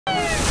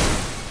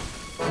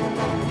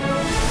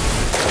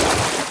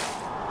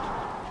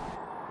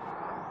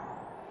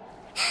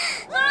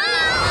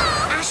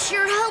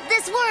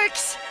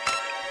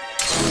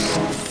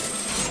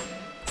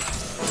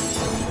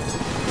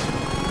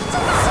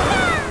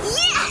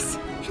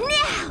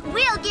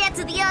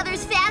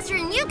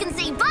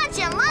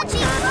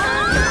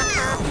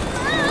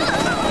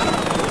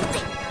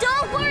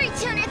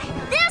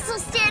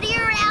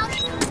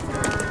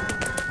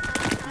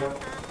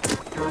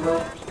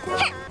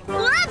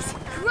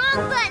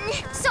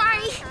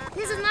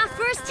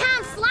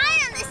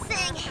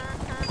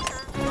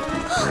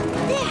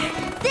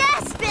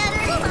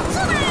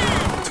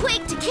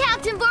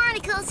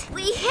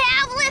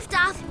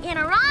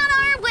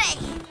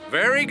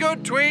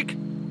that, Twig.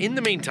 In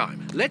the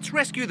meantime, let's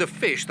rescue the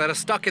fish that are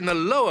stuck in the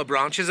lower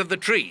branches of the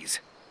trees.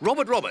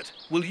 Robert,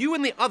 will you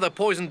and the other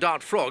poison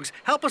dart frogs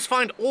help us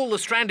find all the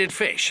stranded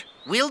fish?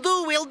 Will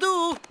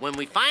do. When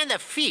we find a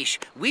fish,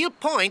 we'll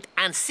point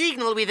and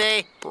signal with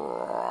a...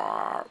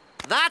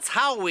 That's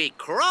how we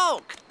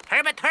croak.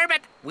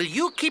 Herbert, will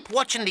you keep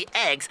watching the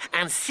eggs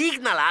and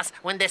signal us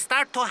when they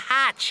start to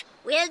hatch?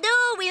 Will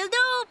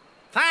do.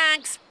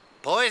 Thanks.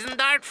 Poison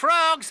dart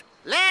frogs,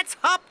 let's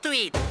hop to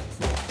it.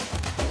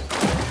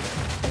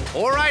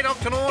 All right,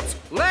 Octonauts,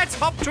 let's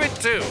hop to it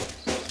too.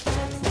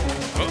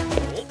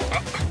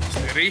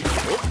 Steady.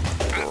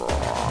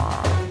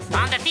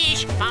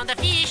 Found a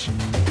fish.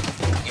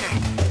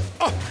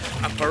 Oh,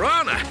 a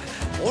piranha.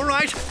 All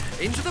right,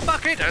 into the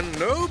bucket and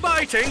no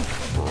biting.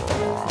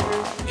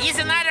 Here's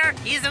another.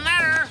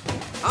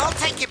 I'll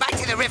take you back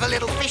to the river,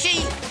 little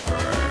fishy.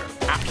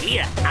 Up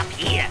here.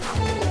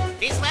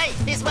 This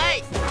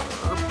way.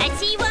 I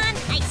see one.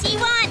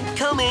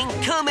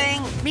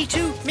 Coming. Me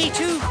too.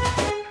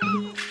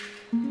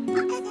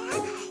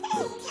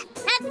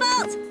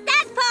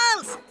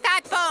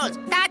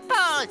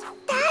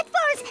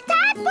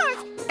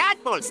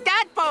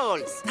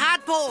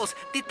 Tadpoles.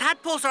 The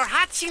tadpoles are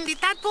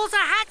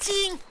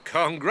hatching.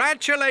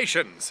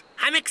 Congratulations.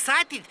 I'm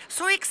excited,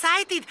 so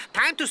excited.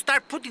 Time to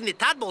start putting the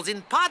tadpoles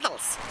in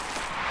puddles.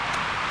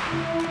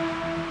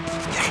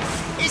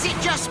 Is it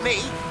just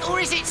me, or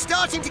is it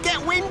starting to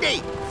get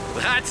windy?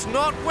 That's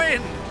not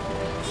wind.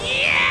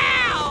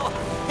 Yeah!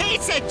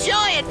 It's a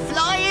giant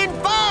flying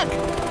bug!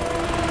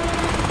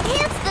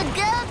 It's the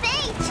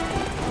garbage.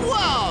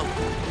 Whoa!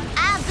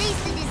 I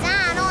based the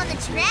design on the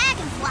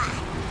dragonfly.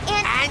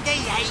 And the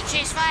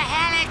H is for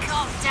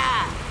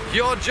helicopter.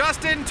 You're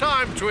just in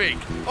time, Twig.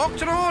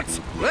 Octonauts,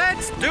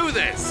 let's do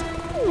this.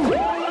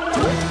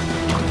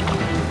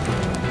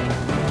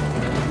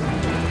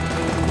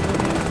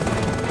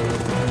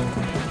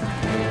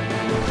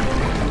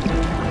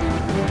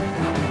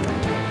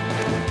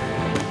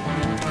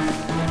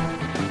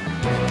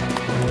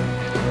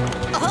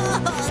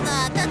 Oh,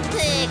 the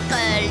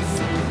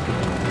tickles.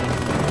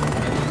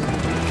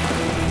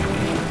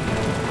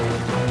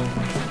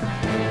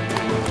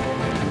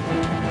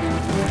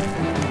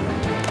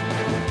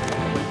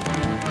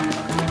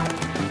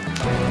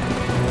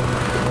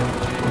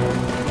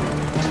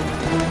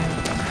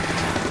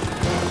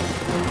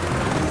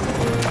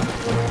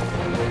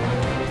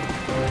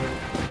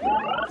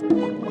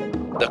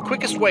 The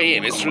quickest way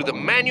in is through the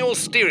manual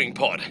steering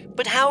pod.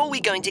 But how are we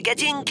going to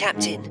get in,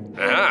 Captain?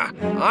 Ah,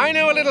 I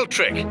know a little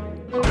trick.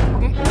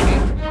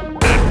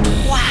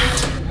 Wow!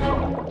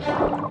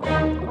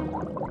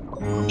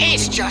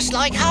 It's just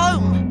like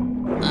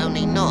home.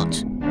 Only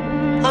not.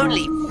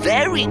 Only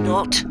very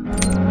not.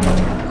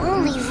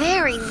 Only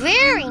very,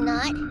 very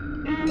not.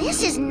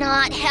 This is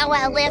not how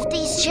I left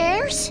these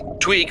chairs.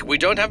 Twig, we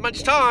don't have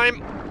much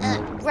time.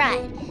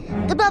 Right.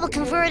 The bubble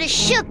converter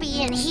should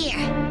be in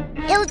here.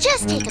 It'll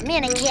just take a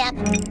minute, Cap.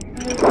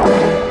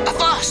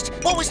 Avast!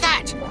 What was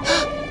that?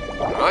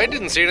 I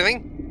didn't see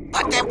anything.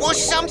 But there was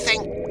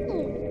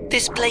something.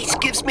 This place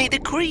gives me the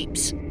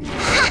creeps.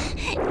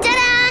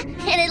 Ta-da!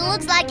 And it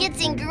looks like it's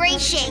in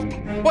great shape.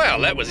 Well,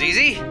 that was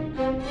easy.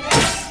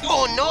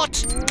 Or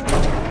not.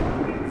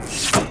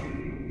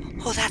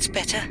 Oh, that's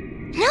better.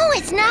 No,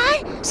 it's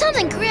not.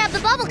 Something grabbed the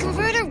bubble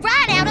converter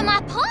right out of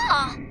my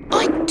paw.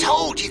 I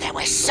told you there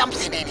was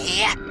something in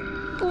here.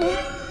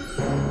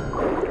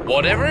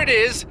 Whatever it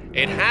is,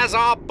 it has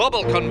our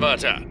bubble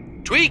converter.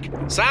 Twig,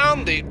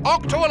 sound the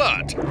Octo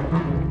alert.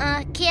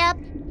 Cap,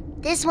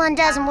 this one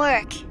doesn't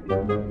work.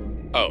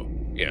 Oh,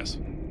 yes,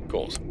 of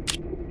course.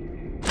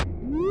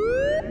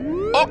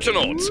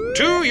 Octonauts,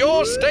 to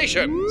your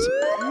stations.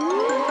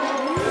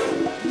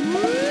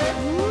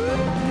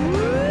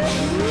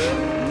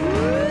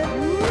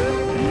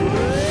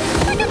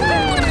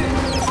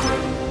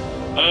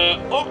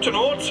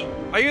 Octonauts,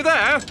 are you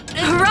there?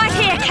 Right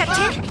here,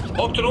 Captain.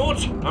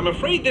 Octonauts, I'm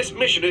afraid this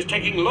mission is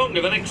taking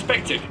longer than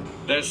expected.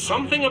 There's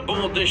something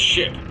aboard this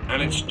ship,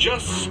 and it's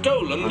just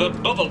stolen the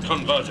bubble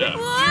converter.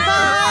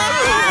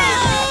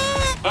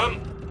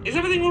 Is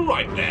everything all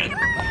right there?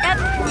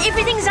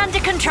 Everything's under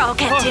control,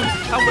 Captain.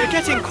 And we're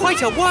getting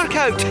quite a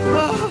workout.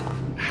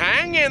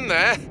 Hang in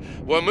there.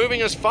 We're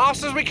moving as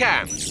fast as we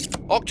can.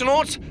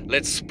 Octonauts,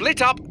 let's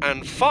split up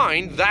and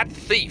find that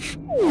thief.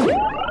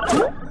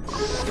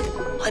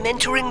 I'm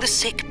entering the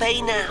sick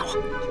bay now.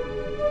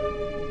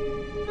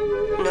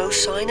 No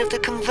sign of the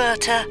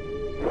converter.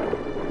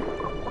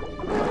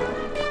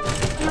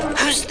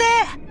 Who's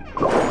there?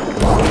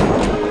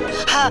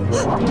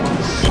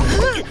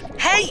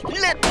 Hey,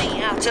 let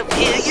me out of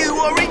here, you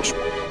orange,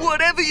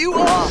 whatever you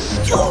are.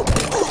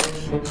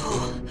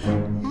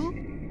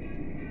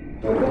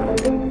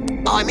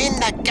 I'm in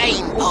the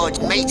game pod,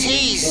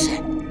 mateys.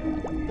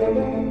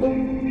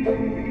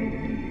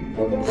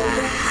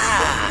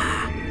 Aha.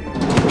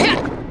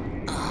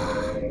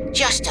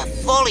 Just a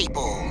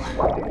volleyball.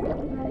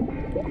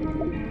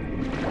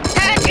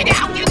 Get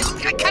out!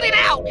 Cut it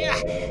out!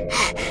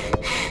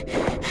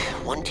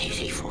 1, 2,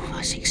 3, 4,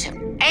 5, 6,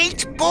 7,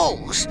 8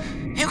 balls?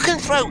 Who can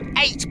throw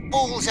 8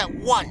 balls at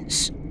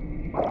once?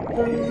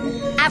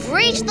 I've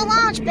reached the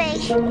launch bay.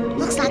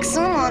 Looks like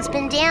someone's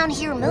been down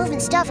here moving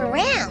stuff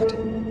around.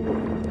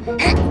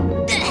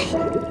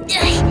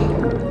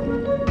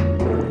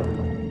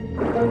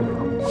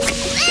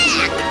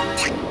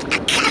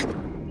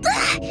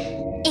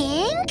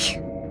 Ink?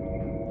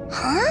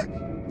 Huh?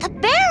 The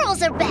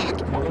barrels are back.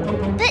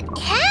 But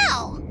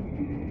how?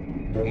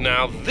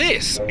 Now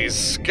this is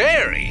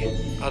scary.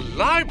 A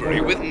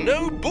library with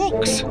no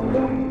books.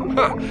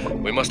 Huh,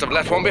 we must have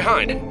left one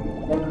behind.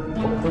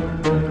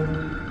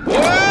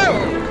 Whoa!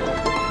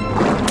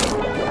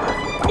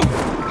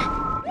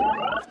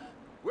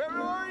 Where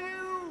are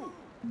you?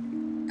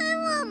 I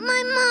want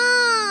my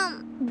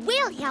mom.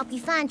 We'll help you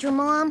find your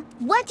mom.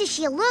 What does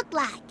she look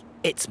like?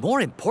 It's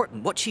more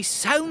important what she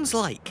sounds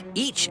like.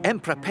 Each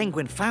Emperor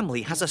Penguin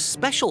family has a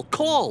special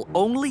call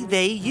only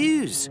they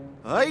use.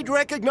 I'd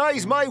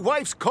recognize my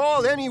wife's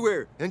call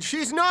anywhere, and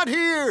she's not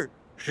here.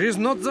 She's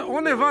not the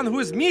only one who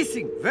is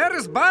missing. Where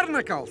is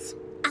Barnacles?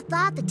 I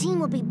thought the team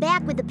would be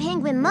back with the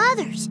penguin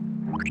mothers.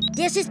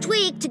 This is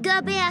Tweak to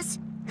Gub S.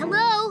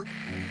 Hello?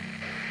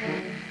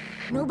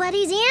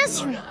 Nobody's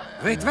answering.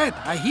 Wait,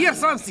 I hear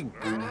something.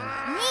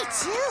 Me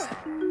too.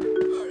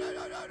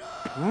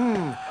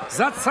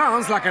 That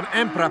sounds like an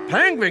Emperor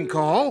Penguin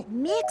call.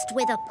 Mixed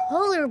with a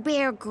polar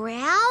bear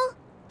growl?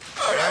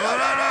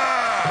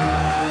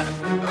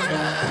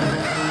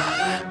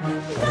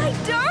 My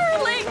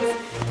darlings!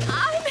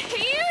 I'm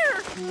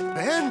here!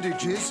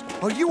 Bandages?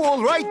 Are you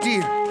all right,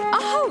 dear?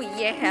 Oh,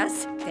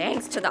 yes.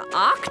 Thanks to the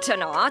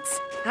Octonauts.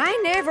 I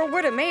never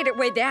would have made it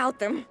without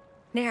them.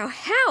 Now,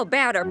 how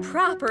about a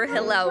proper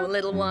hello,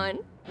 little one?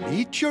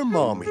 Meet your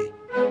mommy.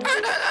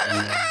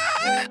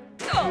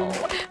 Oh,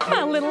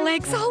 my little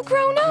leg's all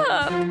grown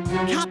up.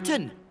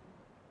 Captain!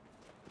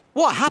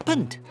 What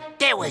happened?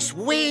 There was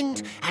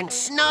wind and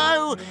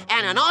snow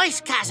and an ice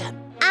chasm.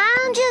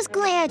 I'm just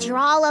glad you're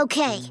all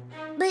okay.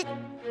 But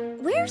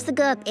where's the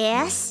Gub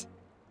S?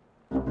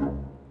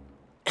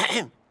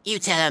 You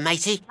tell her,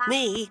 matey.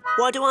 Me?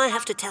 Why do I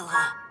have to tell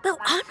her? Well,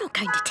 I'm not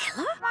going to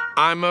tell her.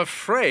 I'm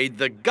afraid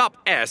the Gup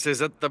S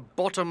is at the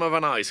bottom of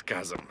an ice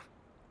chasm.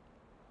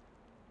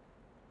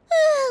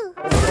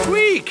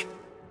 Tweak!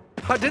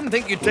 I didn't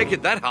think you'd take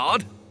it that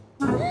hard.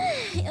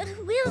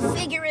 We'll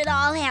figure it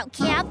all out,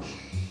 Cap.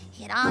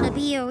 It ought to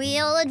be a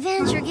real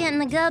adventure getting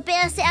the Gub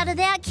S out of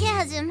that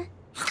chasm.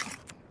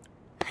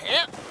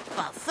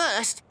 But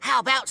first, how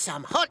about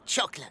some hot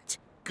chocolate?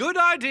 Good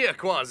idea,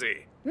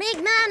 Kwazii. Make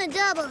mine a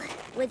double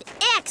with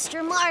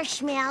extra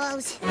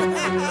marshmallows.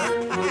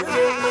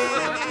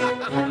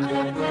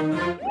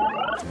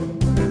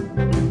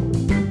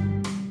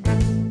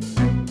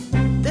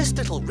 This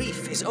little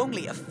reef is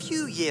only a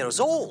few years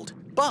old,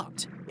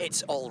 but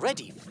it's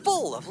already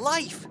full of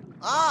life.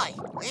 Aye,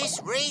 this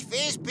reef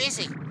is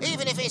busy,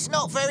 even if it's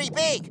not very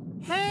big.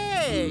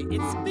 Hey,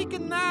 it's big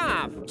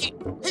enough.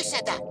 Who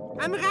said that?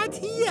 I'm right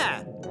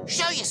here.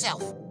 Show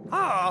yourself.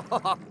 Oh,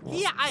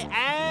 here I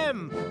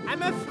am.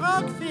 I'm a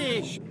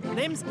frogfish.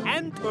 Name's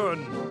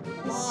Anton.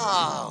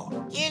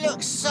 Whoa, you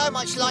look so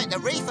much like the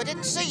reef, I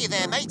didn't see you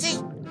there,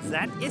 matey.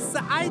 That is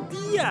the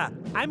idea.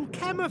 I'm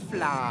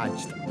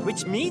camouflaged,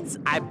 which means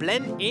I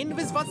blend in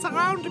with what's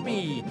around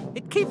me.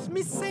 It keeps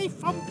me safe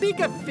from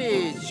bigger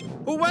fish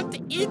who want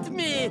to eat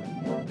me,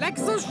 like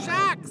those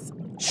sharks.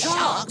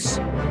 Sharks?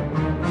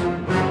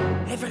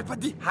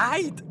 Everybody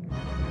hide.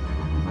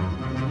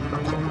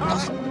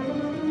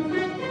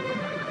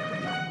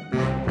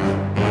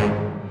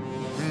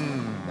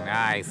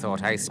 I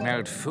thought I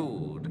smelled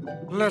food.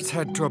 Let's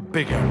head to a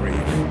bigger reef.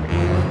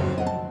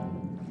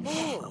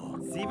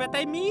 See what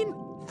I mean?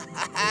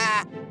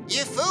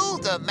 You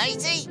fooled them,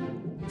 matey.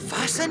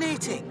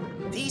 Fascinating.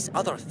 These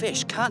other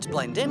fish can't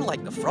blend in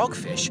like the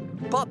frogfish,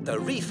 but the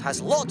reef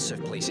has lots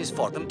of places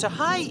for them to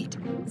hide.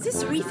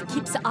 This reef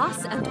keeps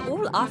us and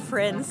all our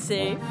friends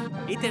safe.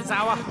 It is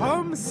our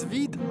home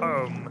sweet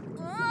home.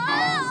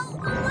 Whoa!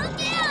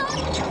 Look out!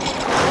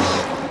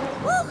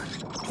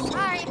 Whew.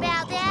 Sorry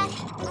about that.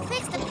 We'll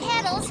fix the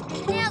pedals.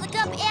 Now the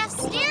Gub F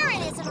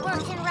steering isn't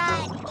working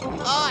right.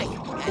 Aye,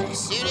 and as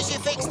soon as you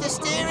fix the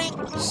steering,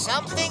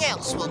 something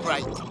else will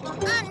break.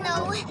 I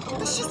know,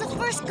 but she's the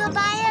first Gub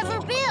I ever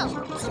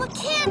built, so I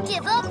can't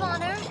give up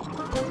on her.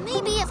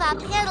 Maybe if I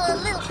pedal a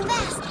little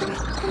faster.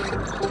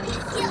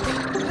 Yep,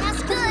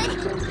 that's good.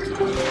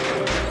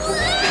 Oh,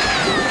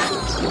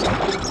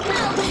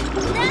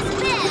 that's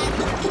bad.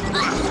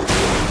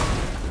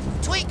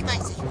 Tweak,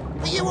 matey,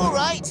 are you all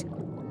right?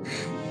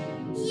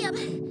 Yep,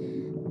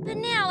 but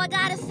now I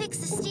gotta fix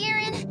the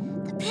steering,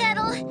 the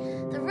pedal,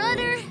 the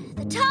rudder,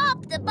 the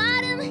top, the bottom.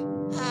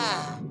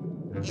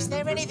 Is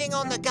there anything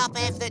on the Gub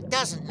F that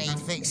doesn't need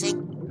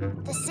fixing?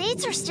 The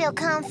seats are still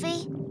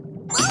comfy.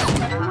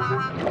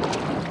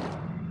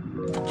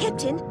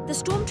 Captain, the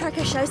storm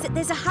tracker shows that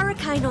there's a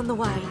hurricane on the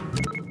way.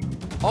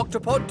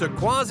 Octopod to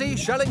Kwazii,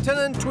 Shellington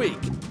and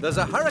Tweak. There's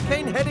a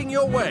hurricane heading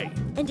your way.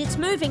 And it's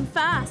moving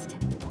fast.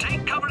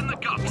 Take cover in the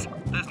Gups.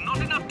 There's not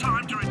enough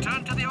time to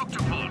return to the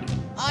Octopod.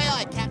 Aye,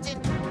 aye,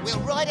 Captain. We'll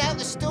ride out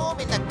the storm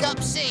in the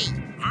Gub Sea.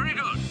 Very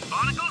good.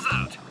 Barnacles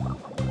out.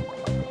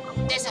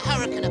 There's a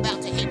hurricane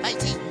about to hit,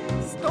 matey.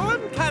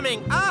 Storm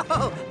coming.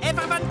 Oh,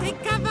 everyone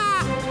take cover. I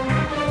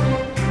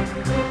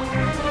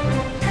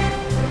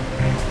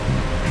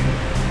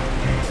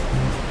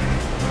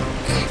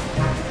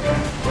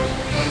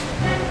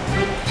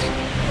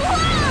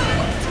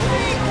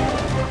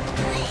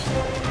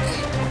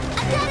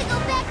gotta go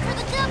back for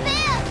the gum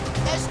bear.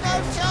 There's no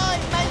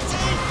time,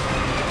 matey.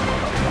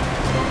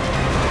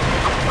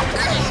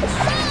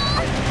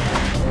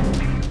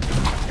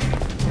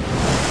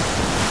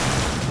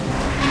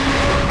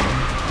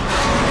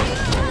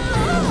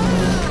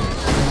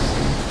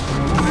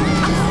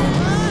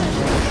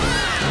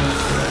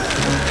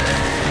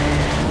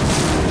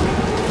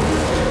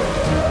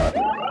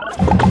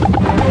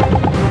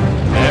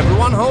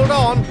 Everyone hold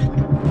on.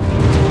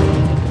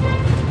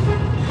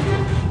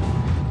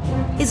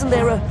 Isn't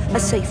there a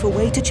safer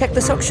way to check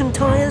the suction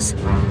tires?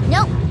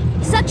 Nope.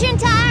 Suction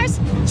tires,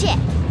 check.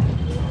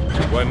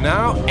 We're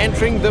now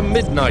entering the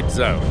midnight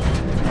zone.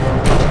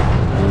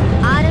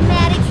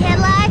 Automatic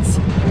headlights,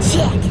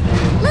 check.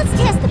 Let's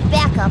test the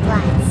backup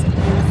lights.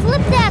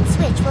 Flip that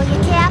switch, will you,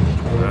 Cap?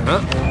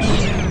 Uh-huh.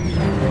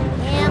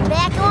 And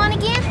back on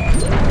again.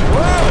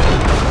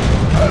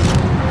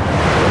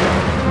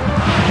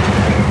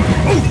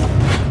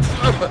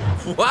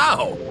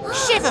 Wow!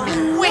 Shiver me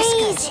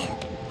whiskers. Amazing.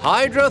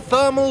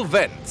 Hydrothermal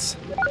vents.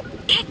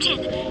 Captain,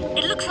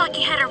 it looks like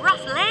you had a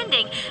rough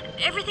landing.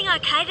 Everything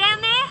okay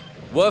down there?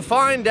 We're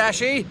fine,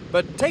 Dashy,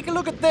 but take a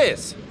look at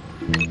this.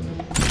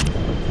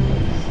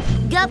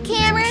 Gup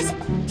cameras,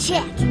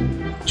 check.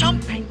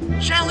 Jumping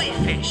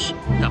jellyfish.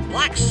 The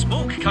black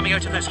smoke coming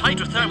out of those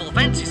hydrothermal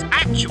vents is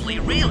actually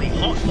really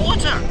hot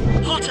water.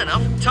 Hot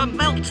enough to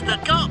melt the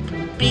gup.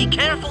 Be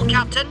careful,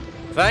 Captain.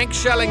 Thanks,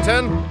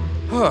 Shellington.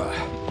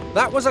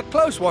 That was a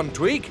close one,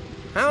 Tweak.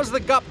 How's the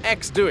Gup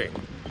X doing?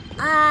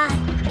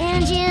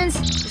 Engines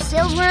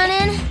still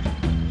running.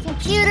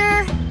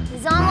 Computer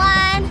is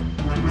online.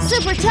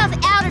 Super tough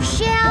outer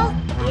shell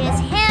is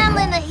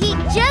handling the heat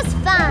just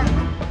fine.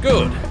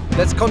 Good.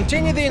 Let's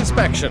continue the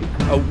inspection,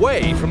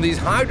 away from these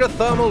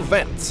hydrothermal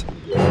vents.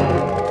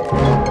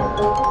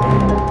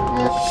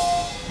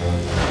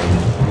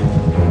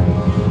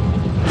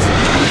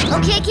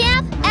 Okay,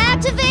 Cap,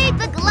 activate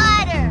the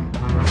glider.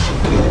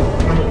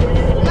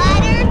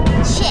 Glider,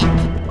 check.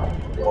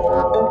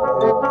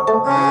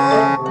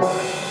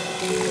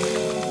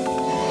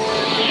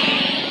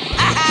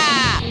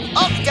 Ha-ha!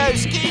 Octo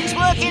ski's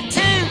working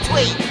too,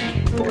 Tweak.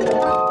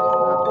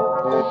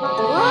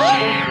 What?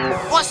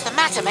 What's the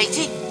matter,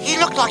 matey? You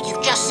look like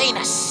you've just seen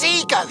a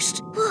sea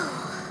ghost.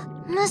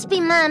 Must be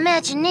my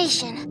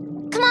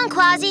imagination. Come on,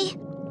 Kwazii.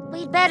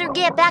 We'd better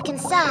get back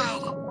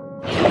inside.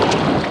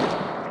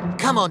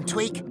 Come on,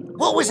 Tweak.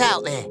 What was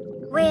out there?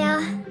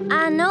 Well,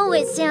 I know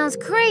it sounds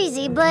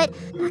crazy, but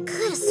I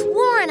could have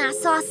sworn I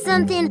saw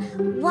something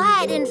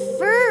white and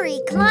furry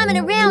climbing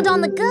around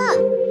on the gup.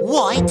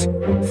 White?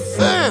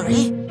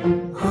 Furry?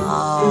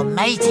 Oh,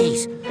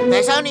 mateys,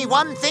 there's only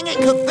one thing it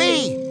could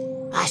be.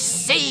 A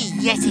sea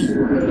yeti.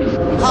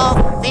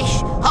 Half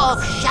fish, half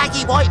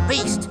shaggy white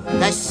beast.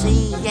 The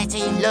sea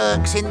yeti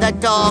lurks in the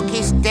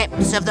darkest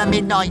depths of the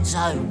midnight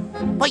zone.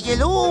 But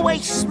you'll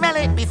always smell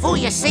it before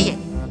you see it.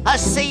 A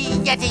sea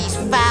yeti's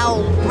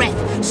foul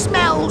breath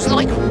smells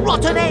like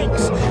rotten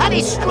eggs and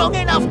is strong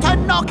enough to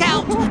knock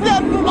out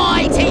the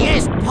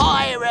mightiest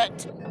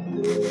pirate.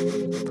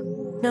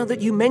 Now that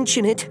you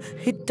mention it,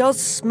 it does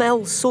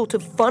smell sort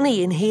of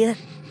funny in here.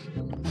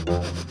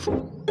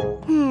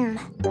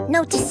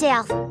 Note to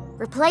self,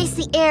 replace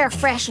the air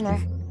freshener.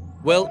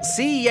 Well,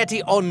 sea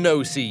yeti or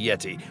no sea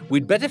yeti,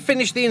 we'd better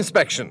finish the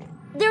inspection.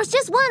 There's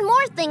just one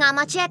more thing on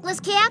my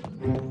checklist, Cap.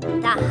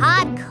 The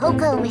hot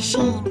cocoa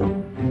machine.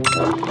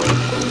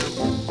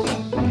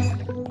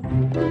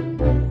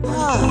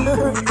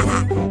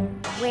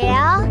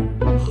 Well?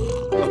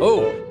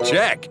 Oh,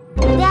 check.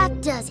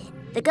 That does it.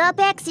 The Gup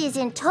X is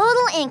in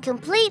total and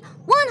complete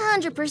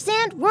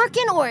 100%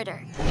 working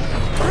order.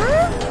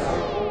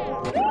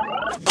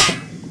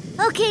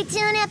 Okay,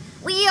 Tune-Up,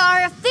 we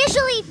are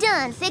officially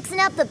done fixing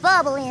up the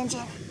bubble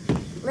engine.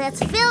 Let's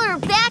fill her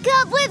back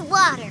up with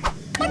water.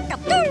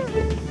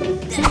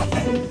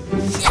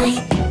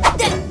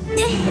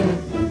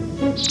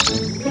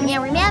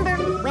 Now remember,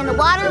 when the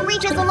water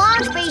reaches the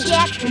launch bay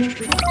deck,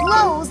 we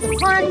close the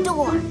front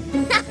door.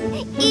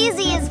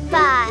 Easy as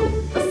pie.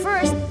 But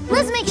first,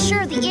 let's make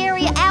sure the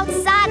area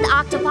outside the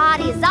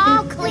Octopod is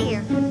all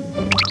clear.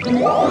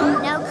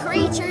 No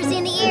creatures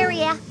in the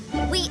area.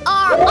 We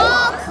are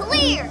all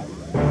clear.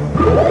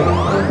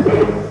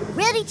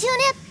 Ready,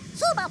 Tune-Up?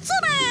 Suba,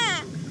 suba!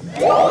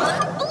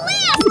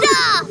 Blast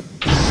off!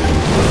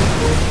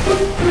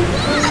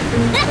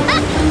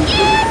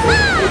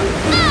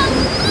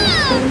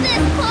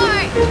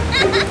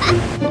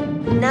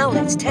 Now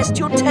let's test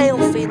your tail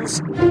fins.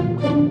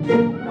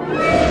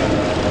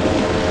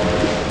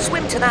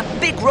 Swim to that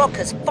big rock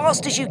as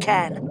fast as you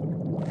can.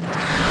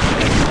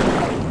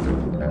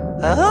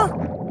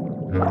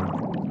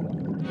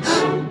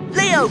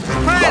 Leo!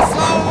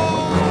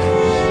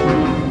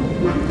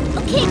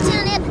 Okay, Okay,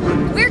 Tunip,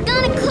 we're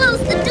gonna close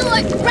the door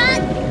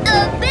right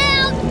about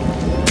now.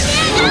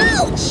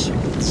 Ouch!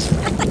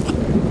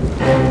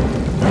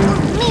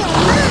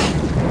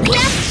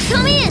 Yep,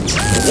 come in.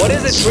 What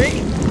is it, Twig?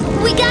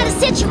 We got a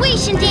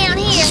situation down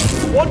here.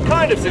 What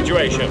kind of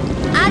situation?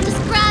 I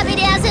describe it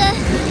as a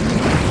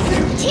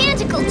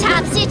tentacle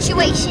type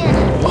situation.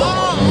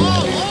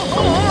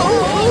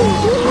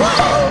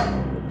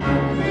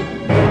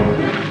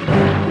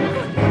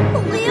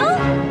 Leo?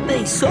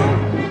 Peso?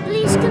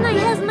 Please, can I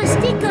have my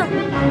sticker?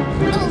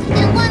 Oh,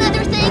 and one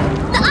other thing.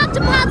 The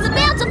octopod's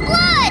about to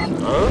flood!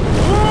 Huh?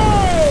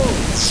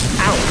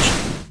 Ouch!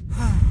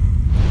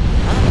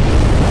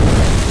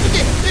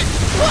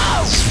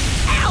 Whoa!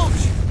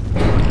 Ouch!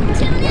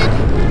 Tune in!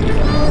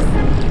 Close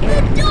the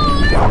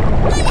door!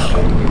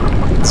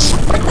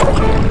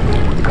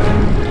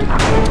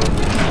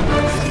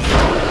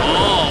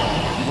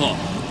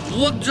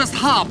 What just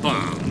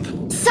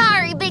happened?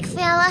 Sorry, big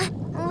fella.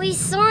 We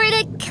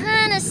sorta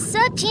kinda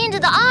sucked you into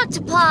the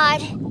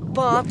octopod.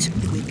 But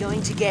we're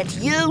going to get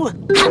you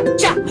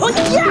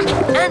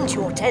and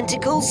your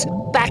tentacles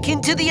back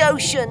into the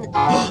ocean.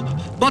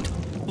 But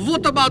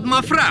what about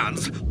my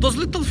friends? Those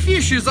little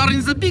fishes are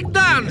in the big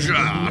danger.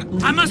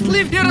 I must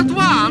leave here at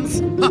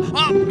once.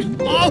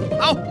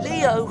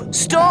 Leo,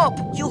 stop.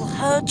 You'll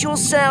hurt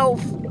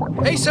yourself.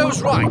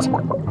 Peso's right.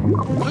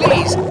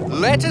 Please,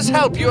 let us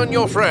help you and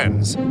your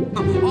friends.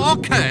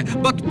 Okay,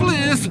 but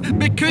please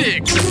be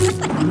quick.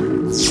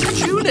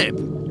 Tulip!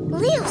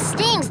 Leo's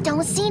stings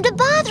don't seem to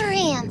bother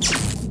him.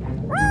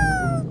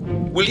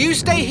 Will you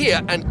stay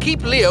here and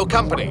keep Leo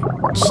company?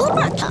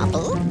 Super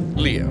couple.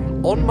 Leo,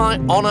 on my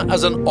honor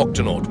as an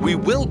Octonaut, we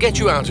will get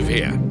you out of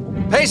here.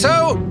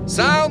 Peso,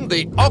 sound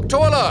the Octo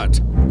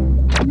Alert.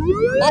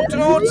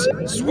 Octonauts,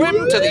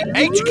 swim to the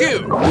HQ.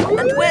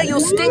 And wear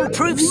your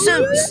sting-proof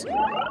suits.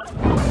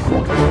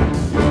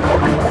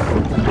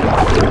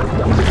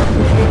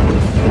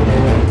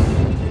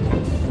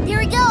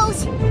 Here he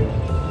goes.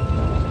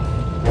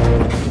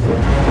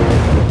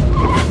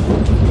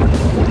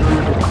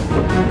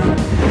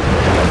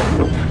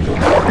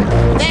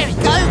 There he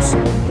goes.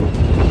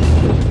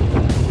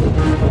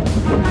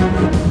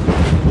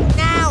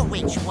 Now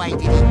which way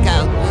did he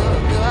go?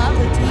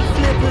 Bloody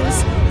flippers.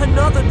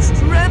 Another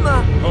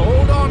tremor.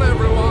 Hold on,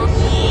 everyone.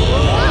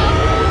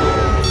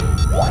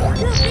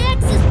 The X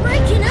is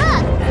breaking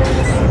up.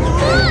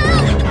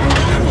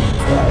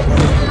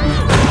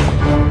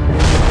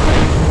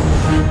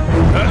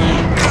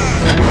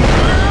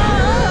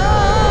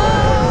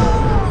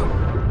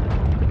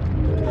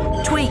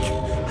 Tweak,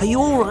 are you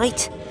all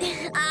right?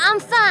 I'm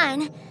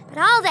fine, but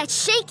all that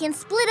shaking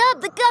split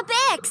up the Gup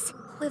X.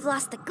 We've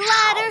lost the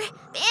glider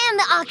and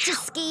the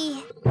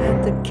octoski.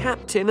 And the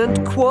captain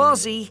and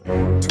Kwazii.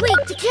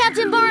 Tweak to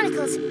Captain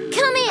Barnacles.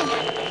 Come in.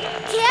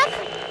 Cap?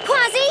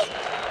 Kwazii?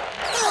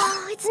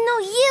 Oh, it's no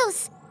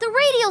use. The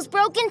radio's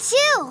broken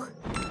too.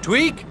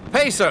 Tweak,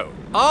 Peso,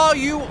 are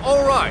you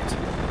all right?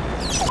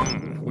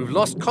 We've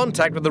lost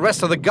contact with the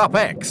rest of the Gup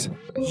X.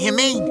 You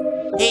mean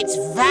it's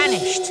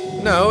vanished?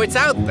 No, it's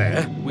out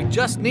there. We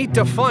just need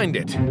to find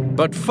it.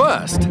 But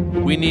first,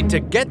 we need to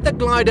get the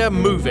glider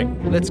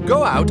moving. Let's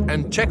go out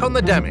and check on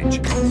the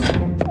damage.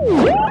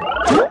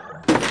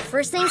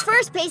 First things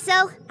first,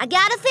 Peso. I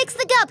gotta fix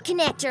the Gup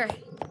connector.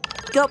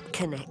 Gup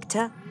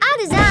connector? I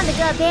designed the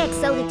Gup X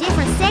so the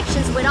different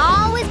sections would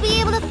always be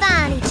able to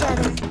find each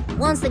other.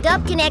 Once the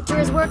Gup connector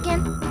is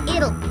working,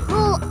 it'll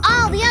pull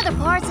all the other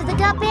parts of the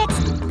Gup X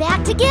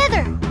back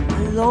together.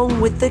 Along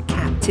with the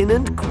captain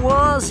and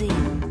Kwazii.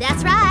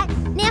 That's right.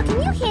 Now,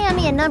 can you hand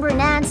me a number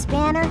 9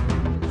 spanner?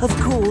 Of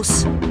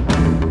course.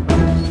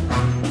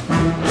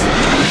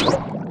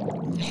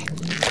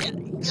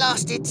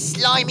 Blasted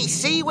slimy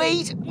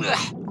seaweed.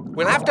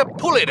 We'll have to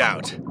pull it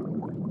out.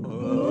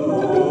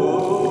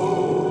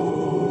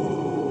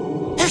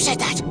 Who said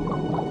that?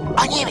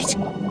 I knew it.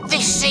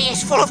 This sea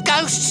is full of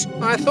ghosts.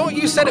 I thought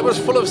you said it was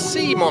full of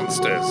sea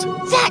monsters.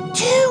 That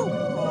too?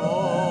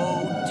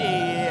 Oh,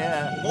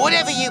 dear.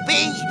 Whatever you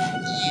be,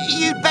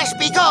 you'd best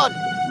be gone.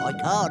 I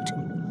can't.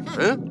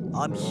 Huh?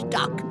 I'm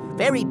stuck.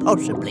 Very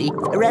possibly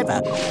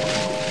forever.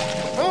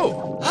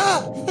 Oh.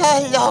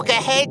 The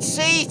loggerhead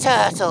sea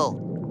turtle.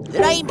 The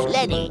name's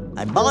Lenny,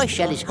 and my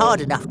shell is hard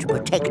enough to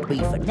protect me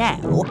for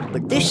now,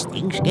 but this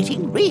thing's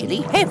getting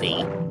really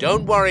heavy.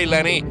 Don't worry,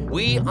 Lenny.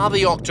 We are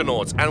the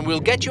Octonauts, and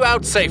we'll get you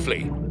out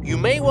safely. You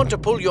may want to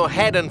pull your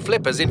head and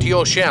flippers into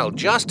your shell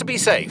just to be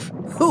safe.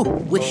 Oh,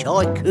 wish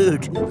I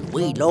could.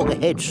 We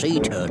loggerhead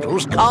sea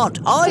turtles can't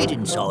hide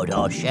inside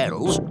our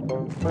shells.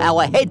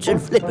 Our heads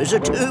and flippers are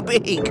too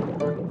big.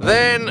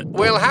 Then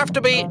we'll have to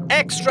be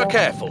extra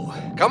careful.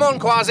 Come on,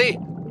 Kwazii.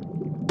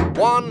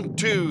 1,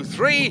 2,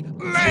 3,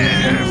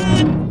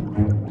 left!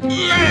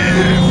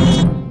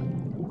 Left!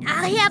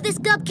 I'll have this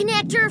Gup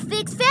connector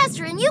fixed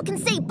faster and you can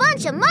say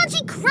bunch of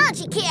munchy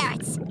crunchy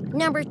carrots.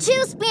 Number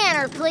 2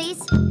 spanner,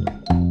 please.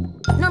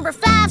 Number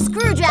 5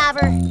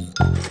 screwdriver.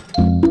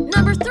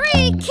 Number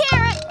 3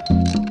 carrot.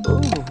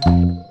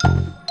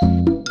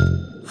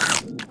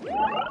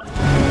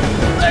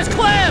 There's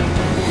Clem!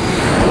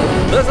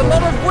 There's a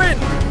lot of wind.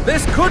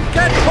 This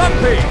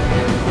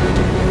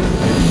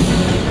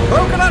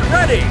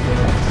ready!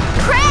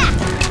 Crack!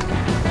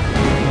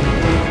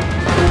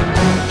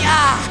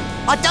 Yeah,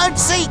 I don't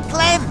see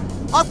Clem.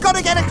 I've got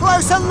to get a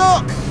closer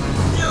look.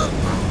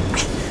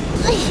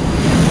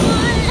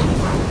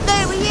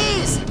 There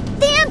he is.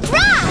 Damn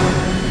drop!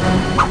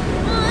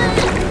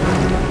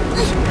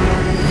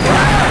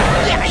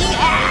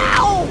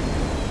 Yow!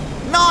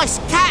 Nice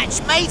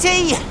catch,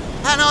 matey.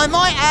 And I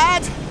might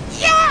add,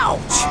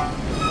 youch!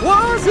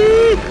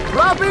 Kwazii!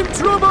 Crab in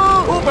trouble!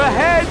 Up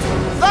ahead!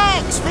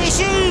 Thanks,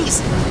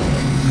 fishies!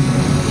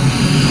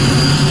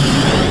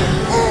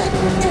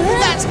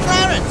 That's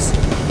Clarence!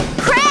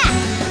 Crack!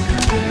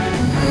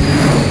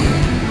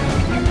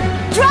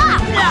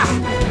 Drop!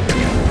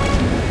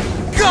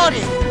 Got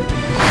it!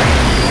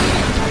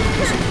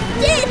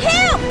 Need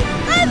help!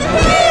 Over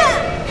here!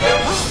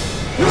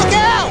 Look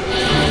out!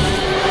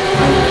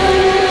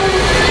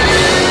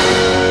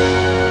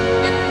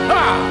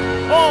 Ha!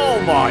 All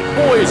my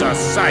boys are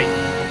safe!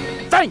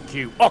 Thank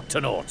you,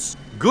 Octonauts!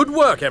 Good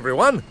work,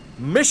 everyone.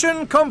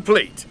 Mission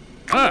complete.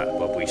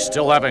 But we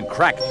still haven't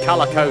cracked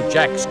Calico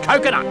Jack's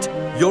coconut.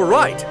 You're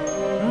right.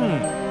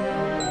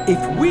 If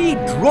we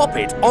drop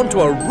it onto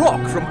a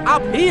rock from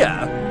up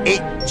here...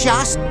 It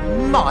just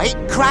might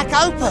crack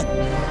open.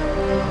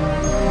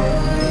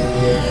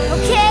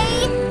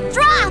 Okay,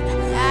 drop!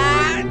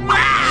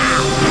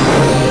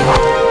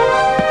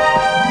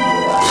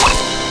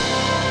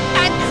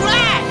 And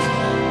crack!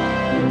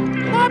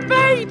 My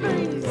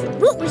babies!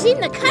 What was in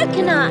the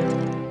coconut?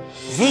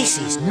 This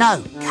is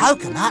no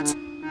coconut.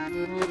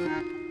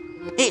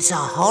 It's a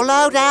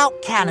hollowed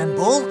out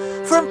cannonball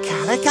from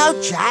Calico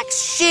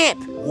Jack's ship.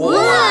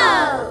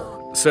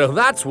 Whoa! So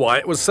that's why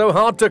it was so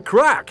hard to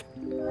crack.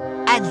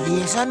 And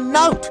here's a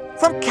note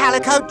from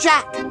Calico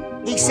Jack.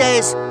 He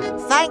says,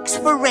 "Thanks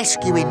for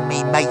rescuing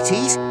me,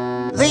 mateys.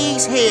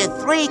 These here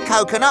 3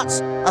 coconuts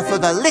are for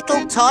the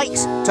little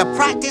tykes to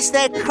practice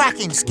their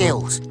cracking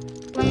skills."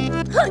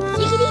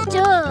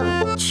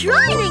 Diggity-doo!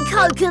 Trident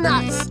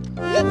coconuts!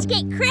 Let's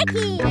get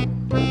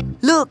cracking!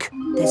 Look,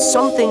 there's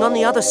something on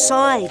the other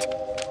side.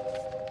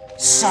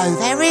 So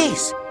there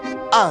is.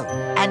 Oh,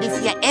 and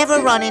if you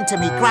ever run into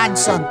me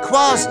grandson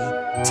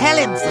Kwazii, tell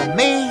him from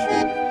me,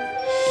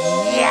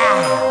 yeah.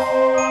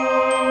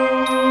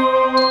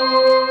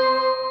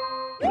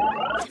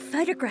 To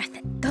photograph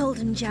that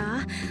golden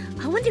jar,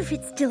 I wonder if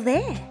it's still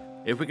there.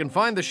 If we can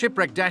find the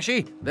shipwreck,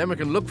 Dashi, then we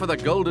can look for the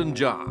golden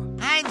jar.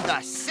 And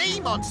the sea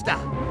monster.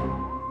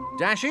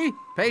 Dashi,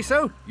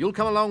 Peso, you'll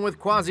come along with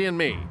Kwazii and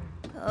me.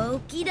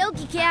 Okie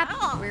dokie, Cap.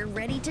 We're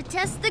ready to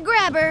test the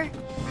grabber.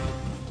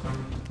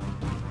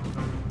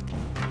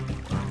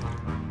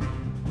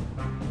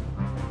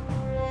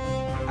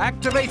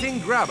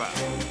 Activating grabber.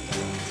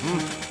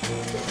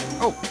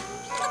 Oh.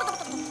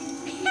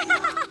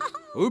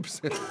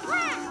 Oops.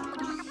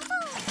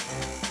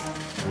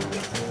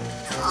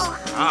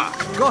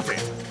 Got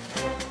it.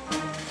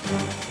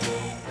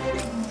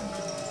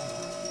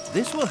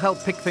 This will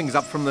help pick things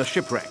up from the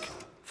shipwreck.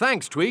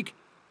 Thanks, Tweak.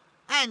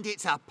 And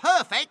it's a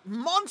perfect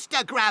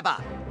monster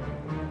grabber.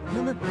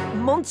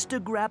 Monster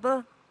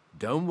grabber?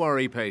 Don't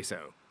worry,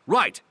 Peso.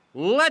 Right,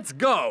 let's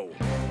go.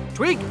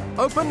 Tweak,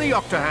 open the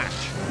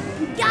octahatch.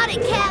 Got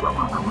it, Cap.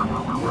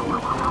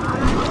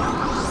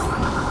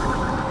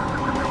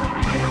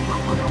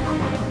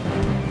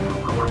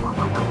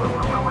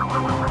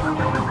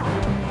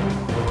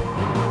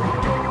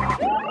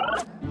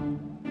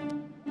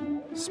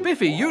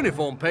 Spiffy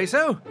uniform,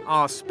 Peso.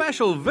 Our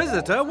special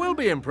visitor will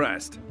be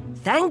impressed.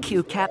 Thank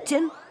you,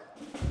 Captain.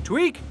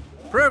 Tweak,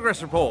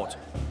 progress report.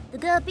 The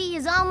guppy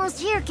is almost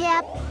here,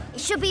 Cap.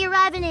 It should be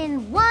arriving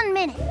in 1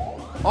 minute.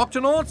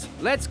 Octonauts,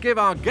 let's give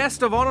our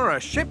guest of honor a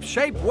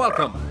ship-shaped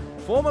welcome.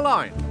 Form a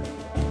line.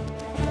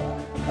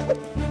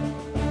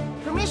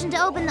 Permission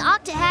to open the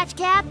octahatch,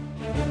 Cap.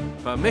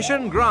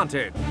 Permission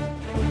granted.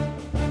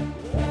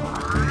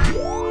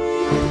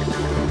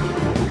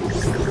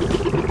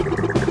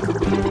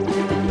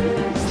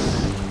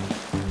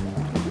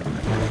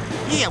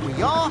 Here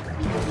we are,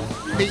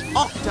 the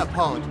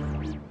Octopod.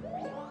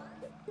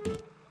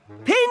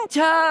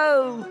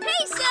 Pinto!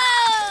 Peso!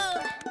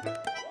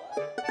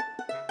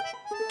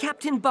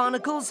 Captain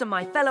Barnacles and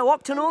my fellow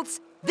Octonauts,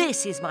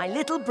 this is my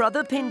little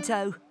brother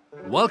Pinto.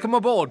 Welcome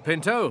aboard,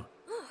 Pinto.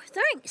 Oh,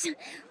 thanks.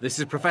 This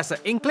is Professor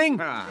Inkling,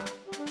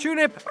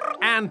 Tunip,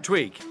 and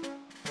Tweak.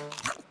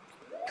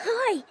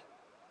 Hi.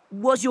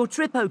 Was your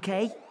trip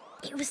okay?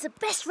 It was the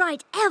best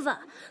ride ever.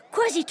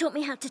 Kwazii taught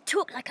me how to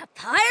talk like a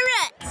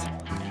pirate.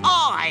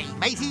 Aye,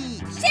 matey.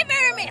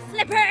 Shiver me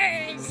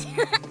flippers!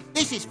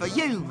 This is for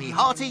you, me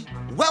hearty.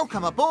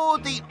 Welcome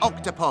aboard the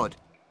Octopod.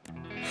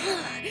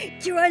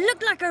 Do I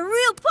look like a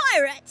real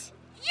pirate?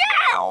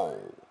 Yow!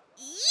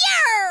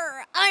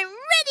 Yarr! I'm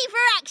ready for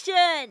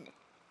action!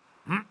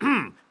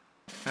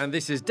 And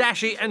this is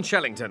Dashi and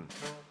Shellington.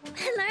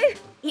 Hello.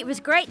 It was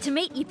great to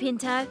meet you,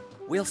 Pinto.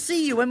 We'll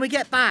see you when we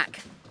get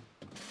back.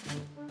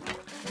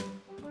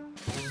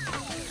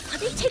 Are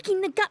they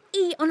taking the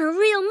Gut-E on a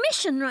real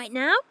mission right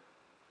now?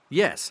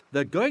 Yes,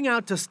 they're going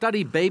out to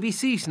study baby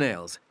sea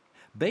snails.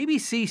 Baby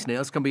sea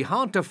snails can be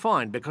hard to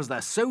find because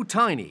they're so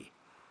tiny.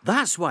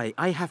 That's why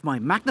I have my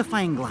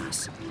magnifying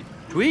glass.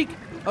 Tweak,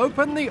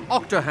 open the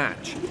octo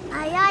hatch.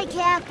 Aye, aye,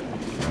 Cap.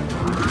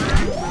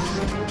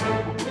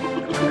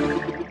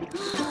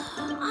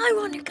 I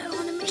want to go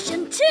on a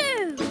mission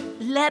too.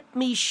 Let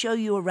me show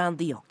you around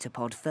the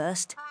Octopod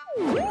first.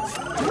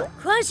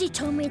 Kwazii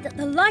told me that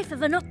the life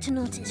of an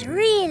Octonaut is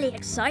really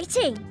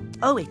exciting.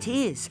 Oh, it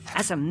is.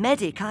 As a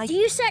medic, Do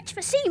you search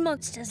for sea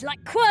monsters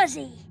like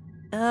Kwazii?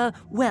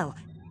 Well,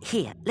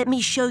 here, let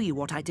me show you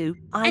what I do.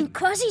 And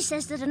Kwazii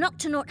says that an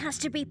Octonaut has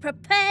to be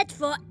prepared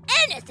for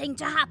anything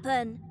to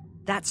happen.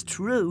 That's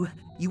true.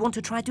 You want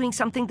to try doing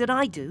something that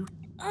I do?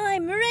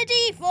 I'm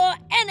ready for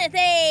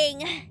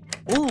anything.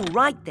 All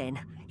right, then.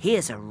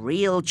 Here's a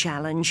real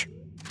challenge.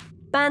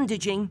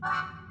 Bandaging.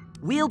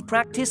 We'll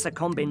practice a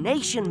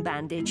combination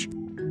bandage.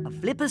 A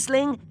flipper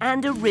sling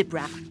and a rib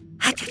wrap.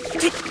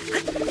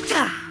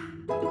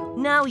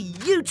 Now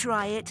you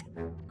try it.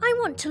 I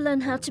want to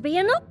learn how to be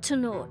an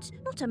Octonaut,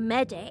 not a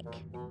medic.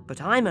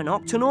 But I'm an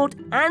Octonaut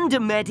and a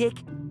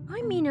medic.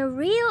 I mean a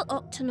real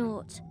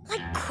Octonaut,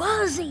 like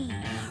Kwazii,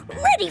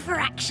 ready for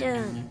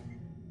action.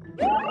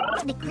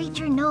 The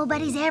creature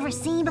nobody's ever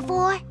seen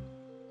before?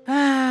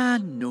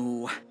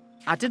 No.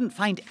 I didn't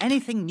find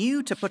anything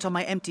new to put on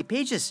my empty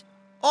pages.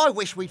 I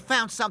wish we'd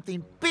found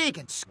something big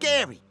and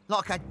scary,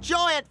 like a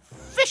giant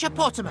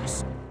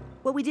fishopotamus.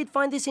 Well, we did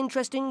find this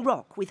interesting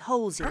rock with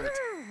holes in it.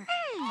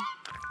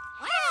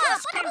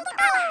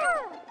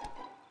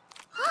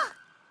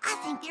 I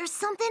think there's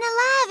something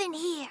alive in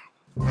here.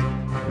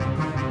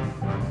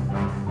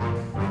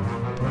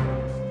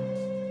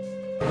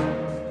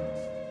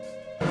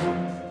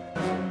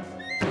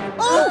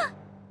 Oh!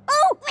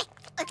 Oh!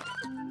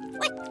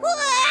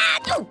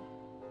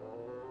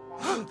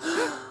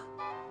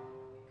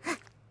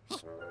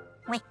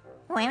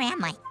 Where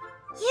am I?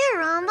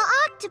 You're on the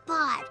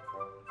Octopod.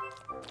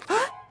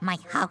 My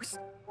house.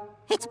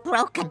 It's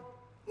broken.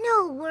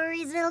 No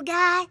worries, little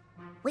guy.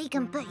 We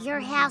can put your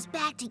house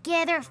back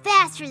together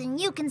faster than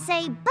you can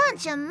say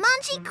bunch of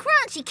munchy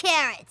crunchy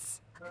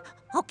carrots.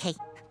 Okay,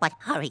 but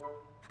hurry.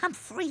 I'm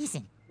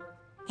freezing.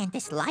 And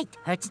this light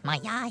hurts my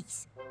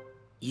eyes.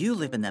 You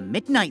live in the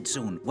midnight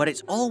zone where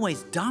it's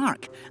always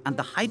dark and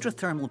the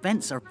hydrothermal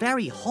vents are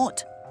very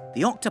hot.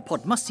 The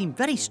Octopod must seem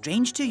very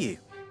strange to you.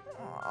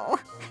 Oh,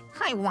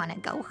 I want to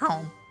go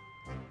home.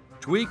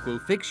 Tweak will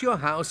fix your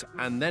house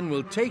and then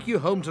we'll take you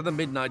home to the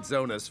Midnight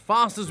Zone as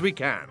fast as we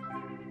can.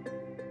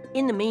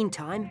 In the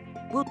meantime,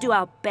 we'll do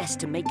our best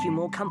to make you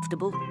more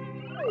comfortable.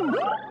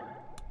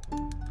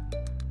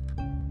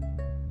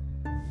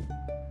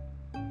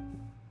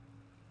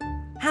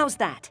 How's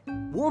that?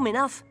 Warm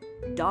enough?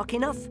 Dark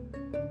enough?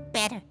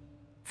 Better.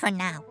 For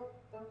now.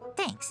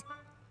 Thanks.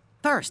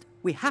 First,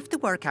 we have to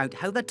work out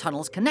how the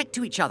tunnels connect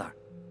to each other.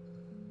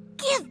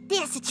 Give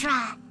this a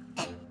try.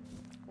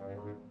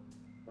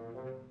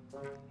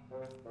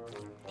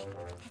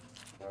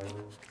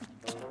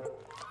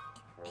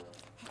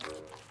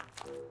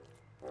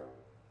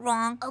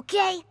 Wrong.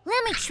 Okay,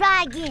 let me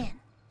try again.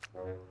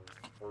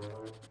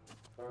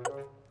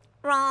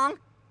 Wrong.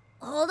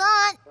 Hold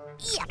on.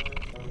 Yep.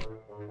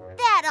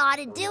 That ought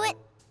to do it.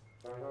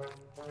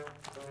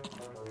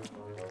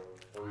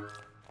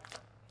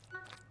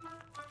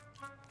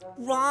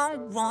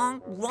 Wrong,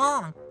 wrong,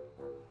 wrong.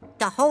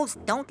 The holes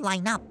don't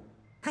line up.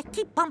 I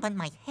keep bumping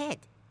my head.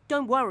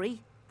 Don't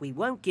worry. We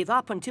won't give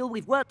up until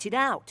we've worked it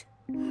out.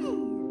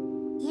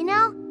 You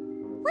know,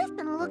 we've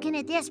been looking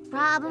at this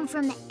problem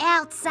from the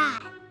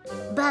outside,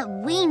 but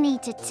we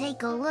need to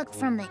take a look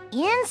from the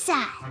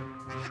inside.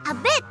 I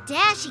bet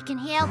Dashy can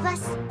help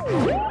us.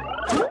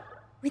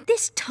 With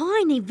this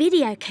tiny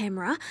video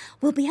camera,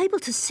 we'll be able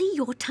to see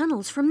your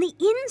tunnels from the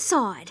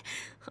inside.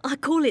 I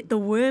call it the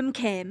worm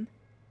cam.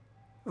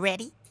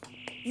 Ready?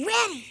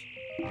 Ready!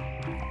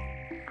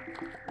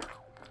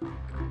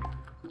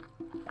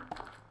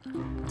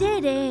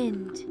 Dead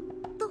end.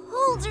 The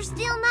holes are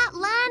still not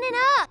lining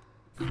up.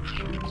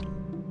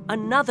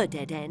 Another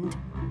dead end.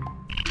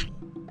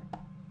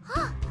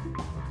 Huh.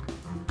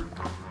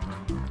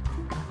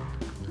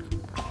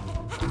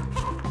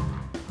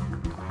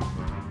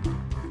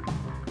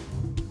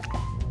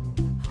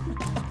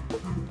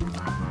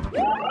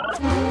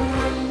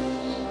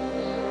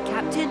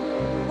 Captain,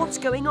 what's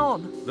going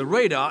on? The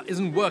radar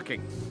isn't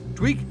working.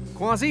 Tweak,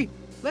 Kwazii,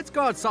 let's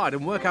go outside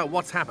and work out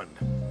what's happened.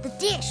 The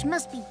dish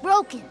must be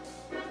broken.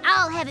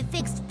 I'll have it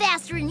fixed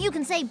faster than you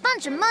can say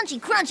bunch of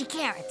munchy crunchy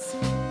carrots.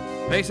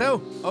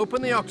 Peso,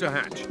 open the octo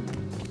hatch.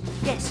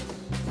 Yes,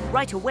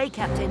 right away,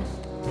 Captain.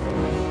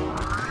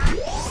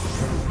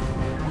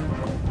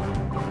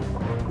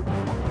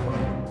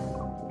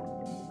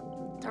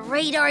 The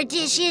radar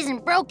dish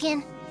isn't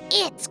broken.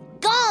 It's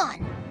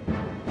gone.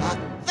 A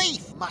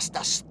thief must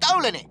have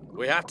stolen it.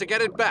 We have to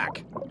get it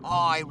back.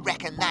 I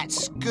reckon that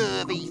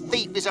scurvy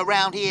thief is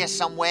around here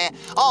somewhere.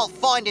 I'll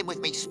find him with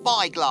me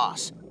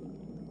spyglass.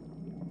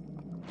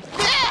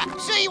 Yeah,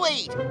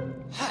 seaweed!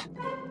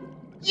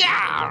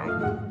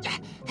 Yeah!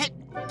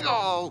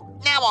 Oh,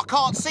 now I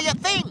can't see a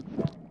thing.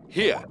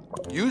 Here,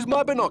 use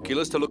my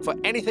binoculars to look for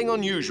anything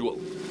unusual.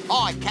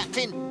 Aye,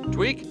 Captain.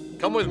 Tweak,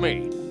 come with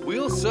me.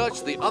 we'll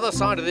search the other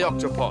side of the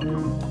octopod.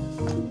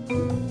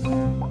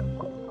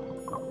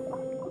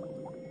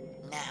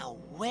 Now,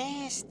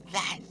 where's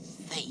that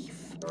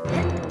thief?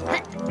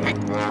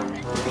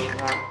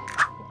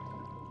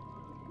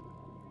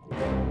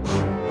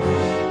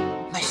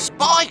 My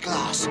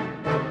spyglass!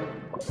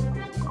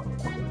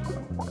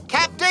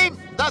 Captain,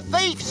 the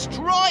thief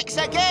strikes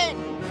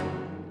again!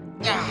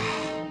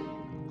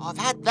 I've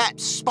had that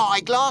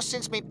spyglass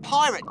since my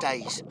pirate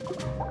days.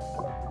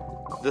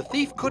 The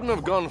thief couldn't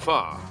have gone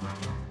far.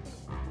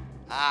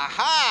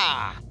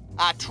 Aha!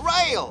 A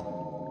trail!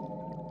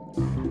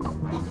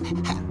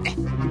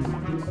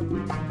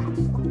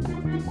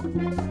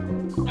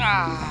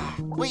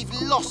 We've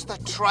lost the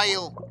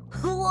trail.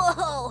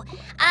 Whoa!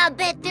 I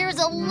bet there's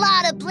a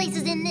lot of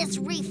places in this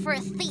reef for a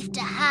thief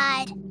to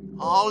hide.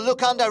 I'll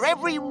look under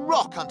every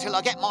rock until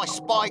I get my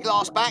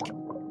spyglass back.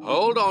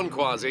 Hold on,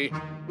 Kwazii.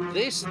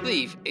 This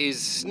thief is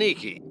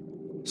sneaky,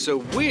 so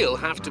we'll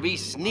have to be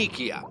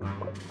sneakier.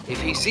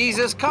 If he sees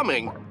us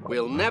coming,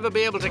 we'll never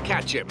be able to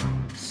catch him.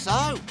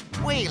 So,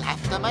 we'll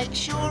have to make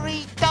sure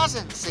he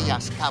doesn't see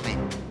us coming.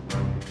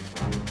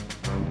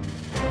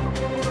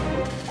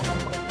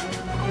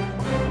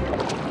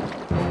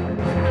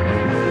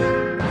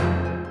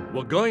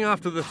 We're going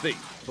after the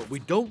thief, but we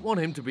don't want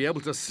him to be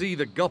able to see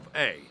the Gup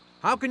A.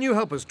 How can you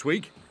help us,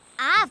 Tweak?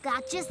 I've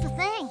got just the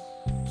thing.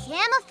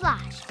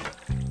 Camouflage.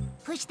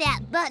 Push that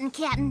button,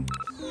 Captain.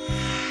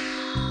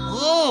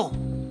 Whoa!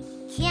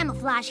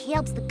 Camouflage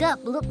helps the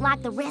Gup look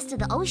like the rest of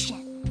the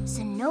ocean,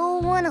 so no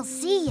one will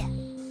see you.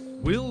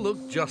 We'll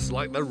look just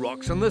like the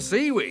rocks and the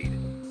seaweed.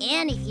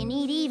 And if you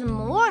need even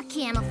more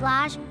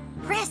camouflage,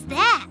 press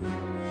that.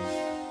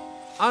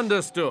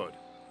 Understood.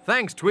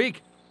 Thanks,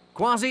 Tweak.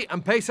 Kwazii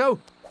and Peso,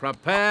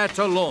 prepare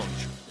to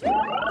launch.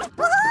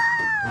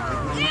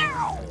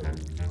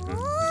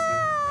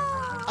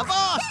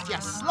 Avast,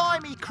 you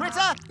slimy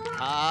critter!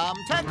 Come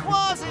to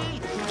Kwazii!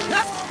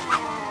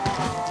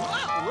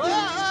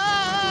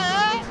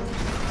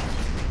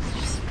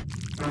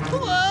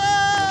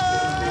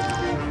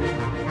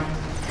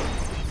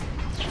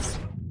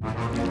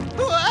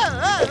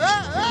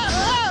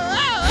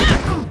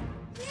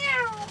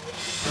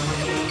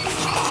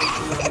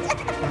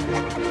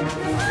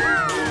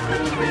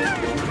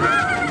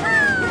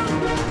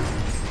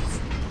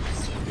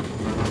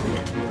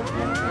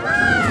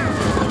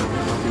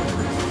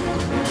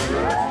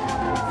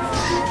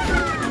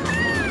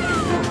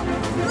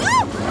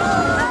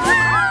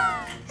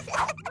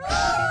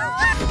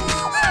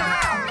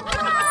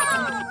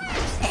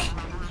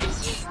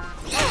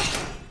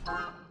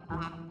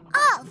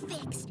 All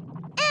fixed.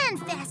 And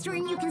faster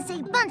than you can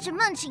say bunch of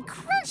munchy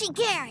crunchy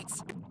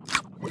carrots.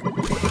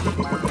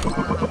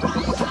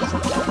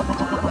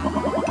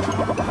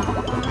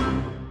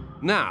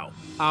 Now,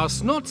 our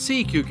snot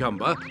sea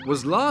cucumber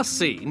was last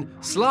seen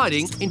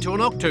sliding into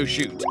an octo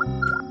chute.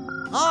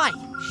 Aye,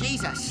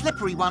 she's a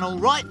slippery one, all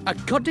right.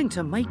 According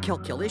to my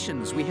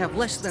calculations, we have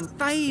less than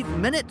 5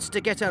 minutes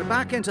to get her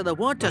back into the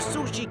water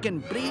so she can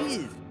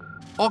breathe.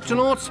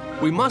 Octonauts,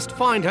 we must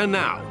find her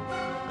now.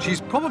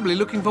 She's probably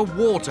looking for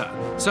water,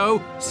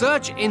 so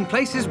search in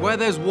places where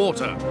there's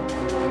water.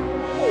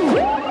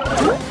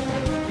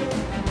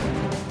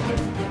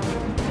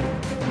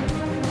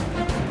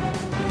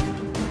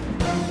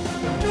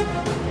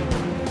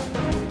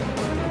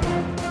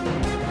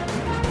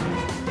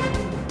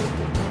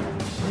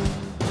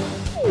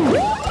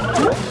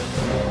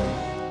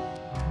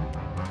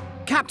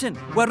 Captain,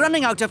 we're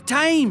running out of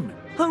time.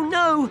 Oh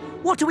no!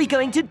 What are we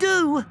going to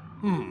do?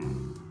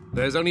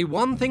 There's only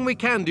one thing we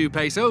can do,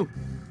 Peso.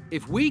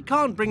 If we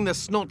can't bring the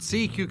snot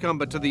sea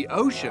cucumber to the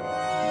ocean,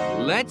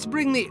 let's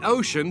bring the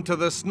ocean to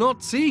the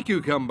snot sea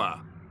cucumber.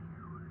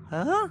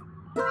 Huh?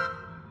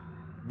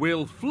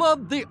 We'll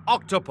flood the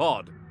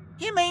octopod.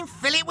 You mean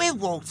fill it with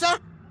water?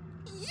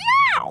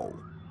 Yow!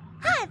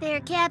 Hi there,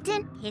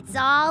 Captain. It's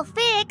all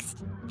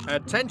fixed.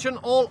 Attention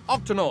all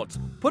Octonauts.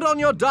 Put on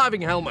your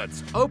diving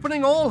helmets.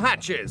 Opening all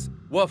hatches.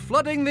 We're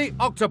flooding the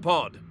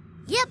octopod.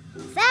 Yep,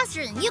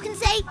 faster than you can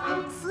say,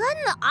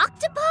 flooding the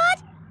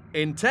octopod?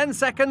 In 10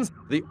 seconds,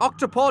 the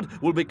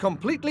octopod will be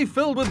completely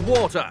filled with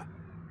water.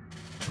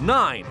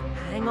 9.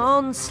 Hang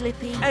on,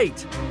 Slippy.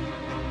 8.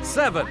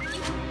 7.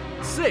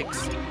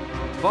 6.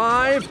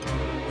 5.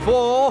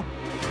 4.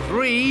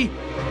 3.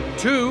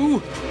 2.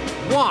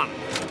 1.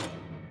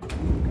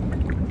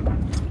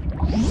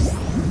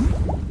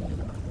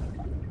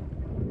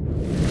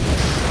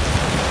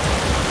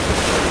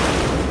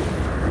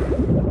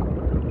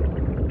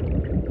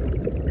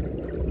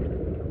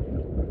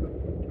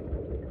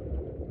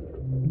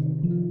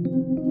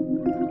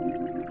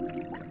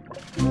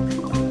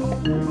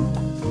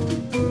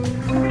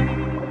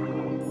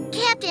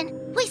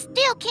 Captain, we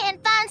still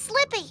can't find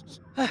Slippy.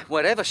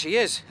 Wherever she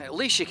is, at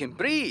least she can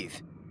breathe.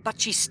 But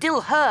she's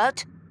still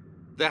hurt.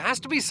 There has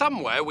to be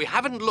somewhere we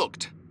haven't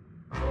looked.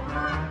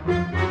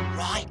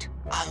 Right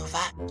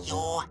over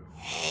your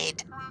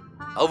head.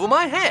 Over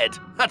my head?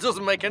 That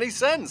doesn't make any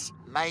sense.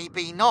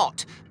 Maybe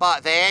not,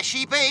 but there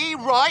she be,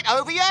 right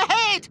over your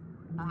head.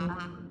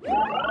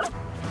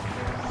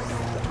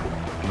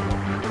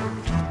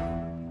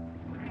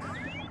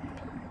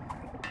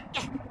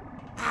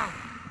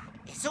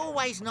 It's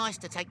always nice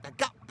to take the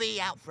guppy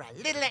out for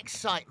a little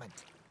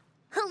excitement.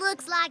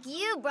 Looks like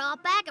you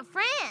brought back a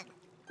friend.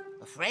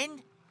 A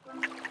friend?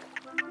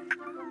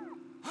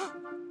 A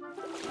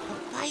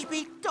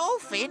baby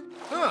dolphin?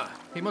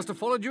 He must have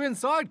followed you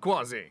inside,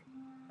 Kwazii.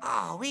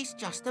 Oh, he's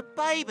just a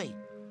baby.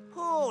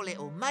 Poor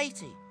little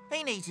matey.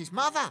 He needs his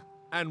mother.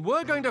 And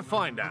we're going to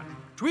find her.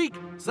 Tweak,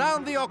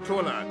 sound the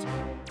Octo Alert.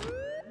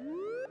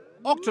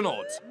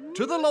 Octonauts,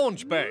 to the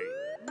launch bay.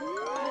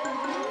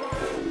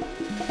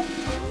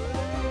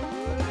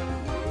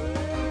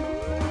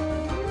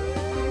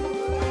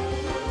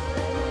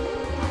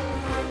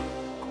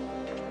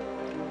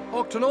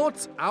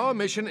 Octonauts, our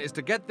mission is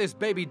to get this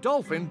baby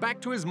dolphin back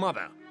to his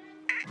mother.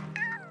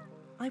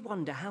 I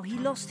wonder how he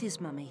lost his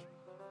mummy.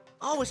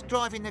 I was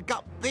driving the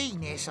guppy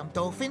near some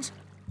dolphins.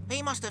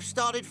 He must have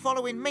started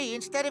following me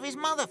instead of his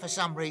mother for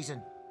some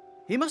reason.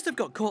 He must have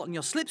got caught in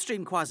your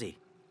slipstream, Kwazii.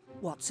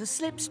 What's a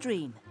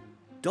slipstream?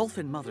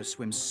 Dolphin mothers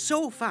swim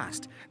so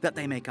fast that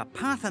they make a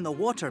path in the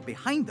water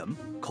behind them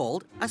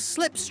called a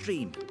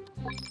slipstream.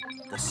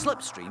 The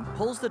slipstream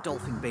pulls the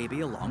dolphin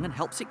baby along and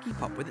helps it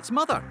keep up with its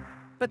mother.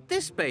 But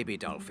this baby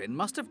dolphin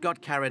must have got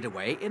carried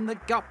away in the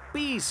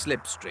guppy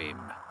slipstream.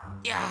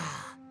 Yeah,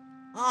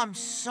 I'm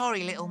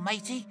sorry, little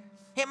matey.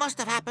 It must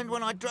have happened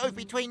when I drove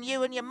between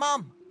you and your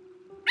mum.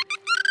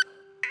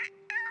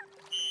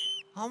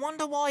 I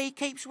wonder why he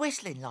keeps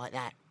whistling like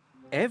that.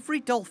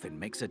 Every dolphin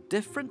makes a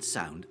different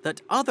sound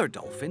that other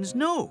dolphins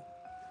know.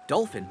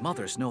 Dolphin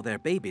mothers know their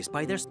babies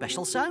by their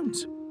special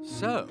sounds.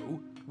 So,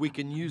 we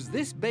can use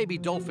this baby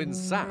dolphin's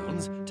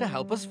sounds to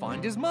help us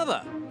find his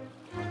mother.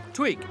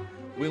 Tweak,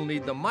 we'll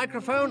need the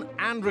microphone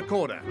and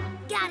recorder.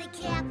 Got it,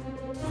 Cap.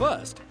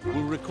 First,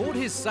 we'll record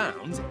his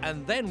sounds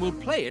and then we'll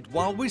play it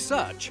while we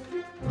search.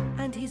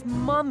 And his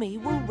mummy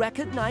will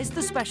recognize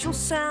the special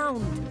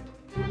sound.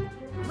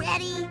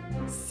 Ready,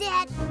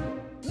 set,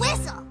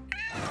 whistle.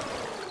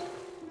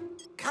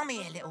 Come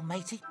here, little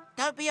matey.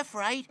 Don't be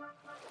afraid.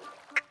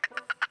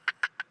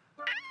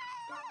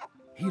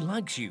 He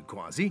likes you,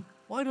 Kwazii.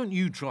 Why don't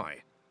you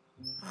try?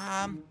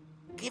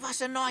 Give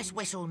us a nice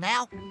whistle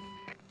now.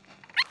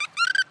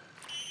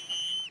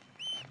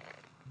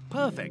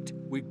 Perfect.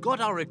 We've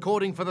got our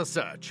recording for the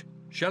search.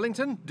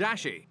 Shellington,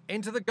 Dashi,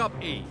 into the Gup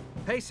E.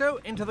 Peso,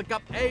 into the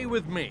Gup A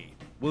with me.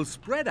 We'll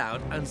spread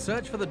out and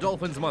search for the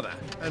dolphin's mother.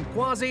 And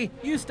Kwazii,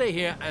 you stay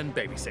here and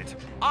babysit.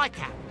 I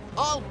can.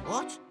 Oh,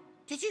 what?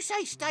 Did you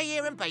say stay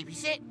here and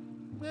babysit?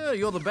 Well,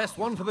 you're the best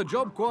one for the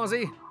job,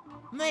 Kwazii.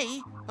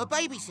 Me? A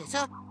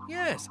babysitter?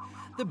 Yes.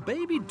 The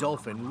baby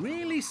dolphin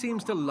really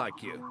seems to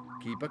like you.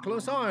 Keep a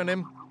close eye on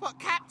him. But,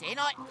 Captain,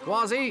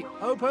 Kwazii,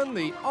 open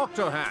the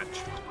octo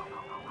hatch.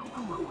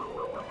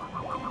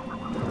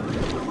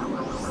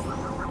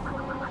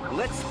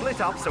 Let's split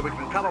up so we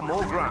can cover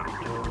more ground.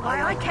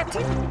 Aye, aye,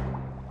 Captain.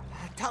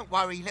 Don't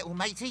worry, little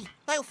matey.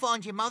 They'll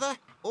find your mother.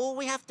 All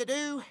we have to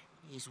do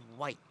is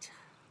wait.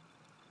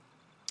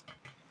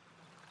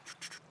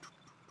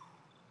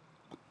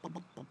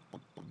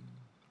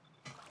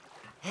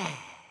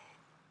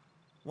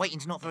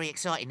 Waiting's not very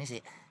exciting, is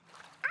it?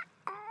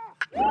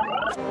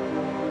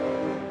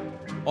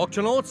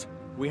 Octonauts,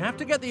 we have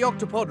to get the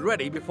Octopod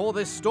ready before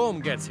this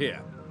storm gets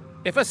here.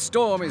 If a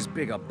storm is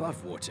big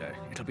above water,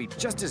 it'll be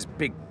just as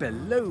big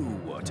below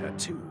water,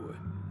 too.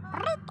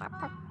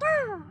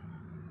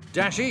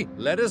 Dashi,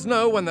 let us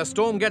know when the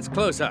storm gets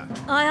closer.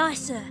 Aye, aye,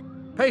 sir.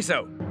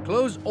 Peso,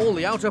 close all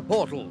the outer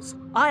portals.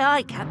 Aye,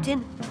 aye,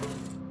 Captain.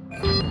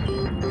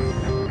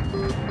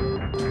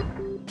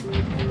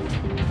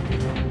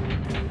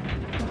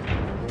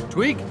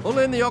 Tweak, pull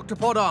in the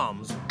Octopod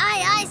arms.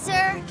 Aye, aye,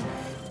 sir.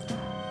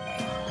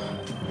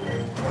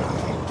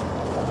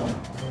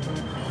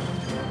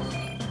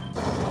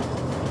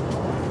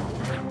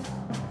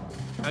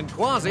 And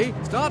Kwazii,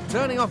 start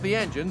turning off the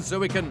engines so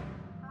we can...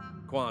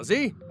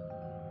 Kwazii?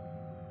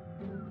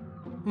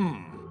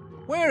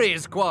 Where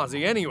is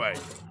Kwazii anyway?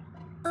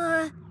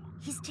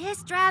 He's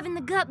test driving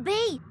the Gup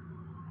B.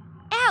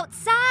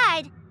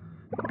 Outside.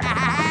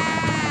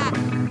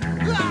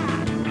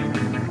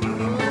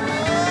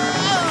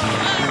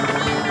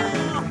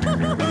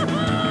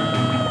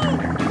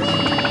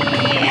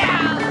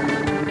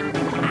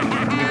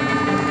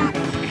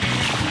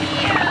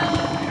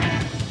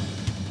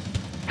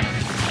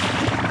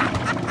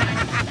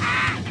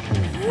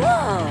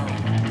 Whoa!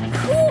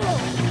 Cool!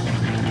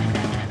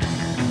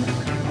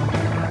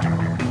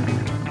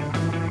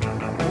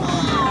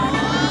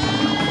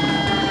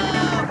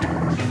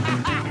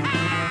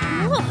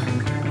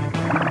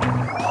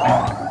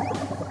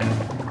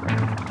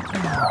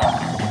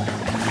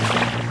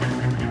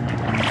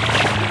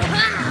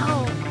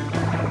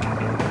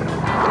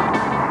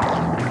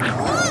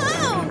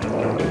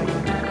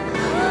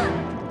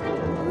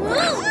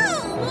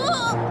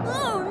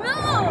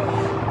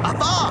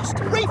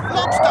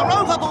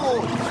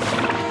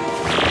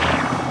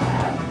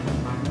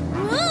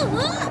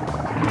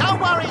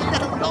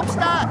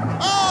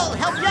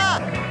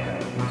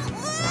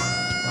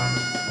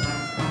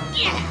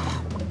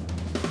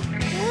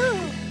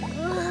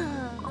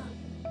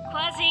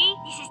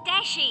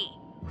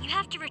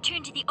 to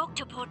return to the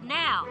Octopod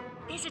now.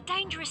 There's a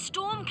dangerous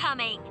storm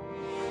coming.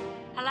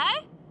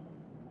 Hello?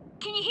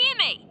 Can you hear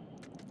me?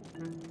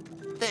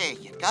 There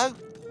you go.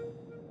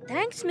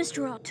 Thanks,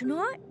 Mr.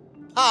 Octonaut.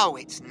 Oh,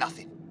 it's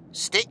nothing.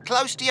 Stick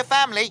close to your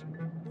family.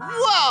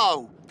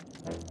 Whoa!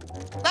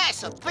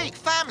 That's a big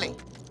family.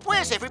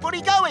 Where's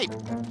everybody going?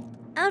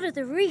 Out of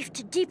the reef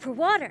to deeper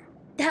water.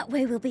 That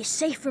way we'll be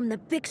safe from the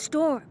big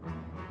storm.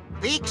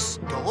 Big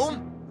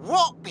storm?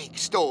 What big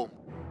storm?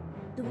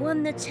 The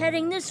one that's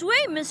heading this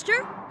way,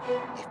 mister.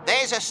 If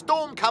there's a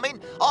storm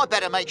coming, I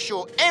better make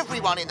sure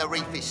everyone in the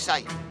reef is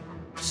safe.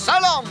 So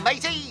long,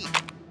 matey!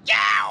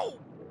 Yow!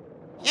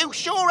 You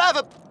sure have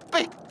a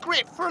big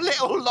grip for a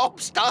little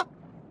lobster.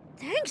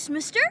 Thanks,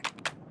 mister.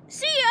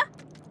 See ya.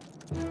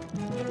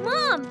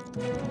 Mom!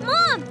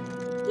 Mom!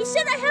 He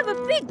said I have a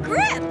big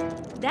grip.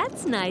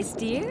 That's nice,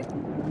 dear.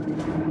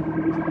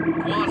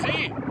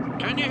 Kwazii,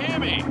 can you hear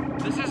me?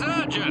 This is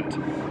urgent.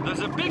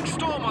 There's a big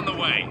storm on the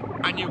way,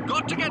 and you've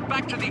got to get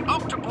back to the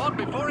Octopod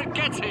before it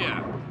gets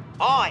here.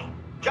 Aye.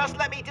 Just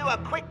let me do a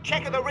quick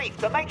check of the reef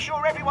to make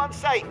sure everyone's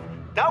safe.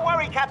 Don't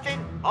worry, Captain.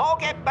 I'll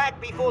get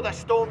back before the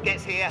storm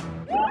gets here.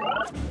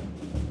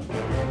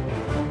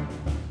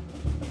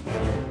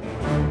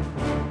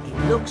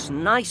 It looks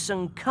nice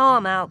and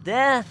calm out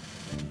there.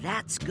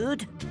 That's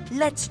good.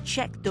 Let's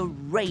check the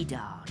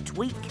radar,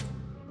 Tweak.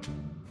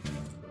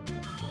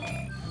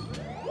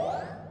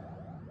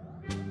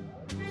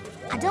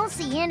 I don't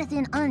see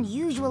anything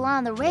unusual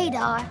on the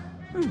radar.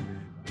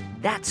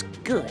 That's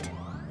good.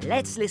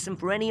 Let's listen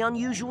for any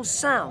unusual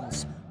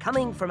sounds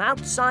coming from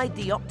outside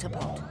the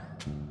Octopod.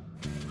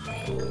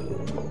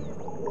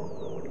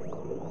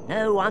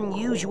 No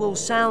unusual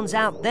sounds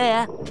out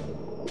there.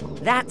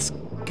 That's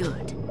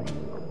good.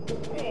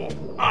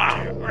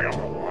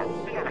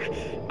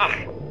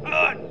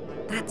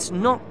 That's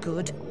not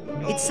good.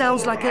 It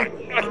sounds like a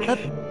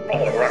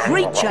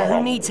creature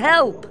who needs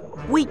help.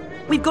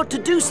 We've got to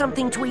do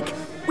something, Tweak.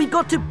 We've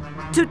got to...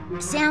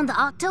 Sound the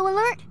octo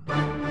alert?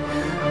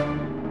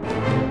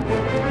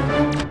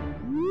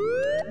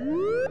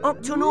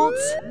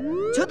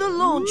 Octonauts, to the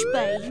launch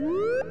bay.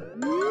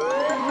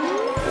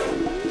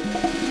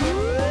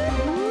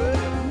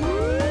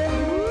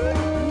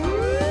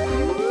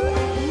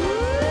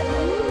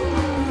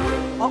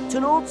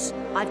 Octonauts,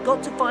 I've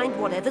got to find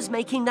whatever's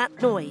making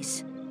that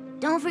noise.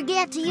 Don't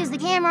forget to use the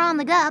camera on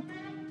the gup.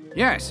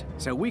 Yes,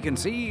 so we can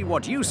see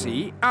what you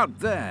see out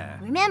there.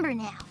 Remember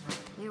now,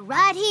 we're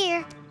right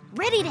here,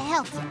 ready to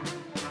help you.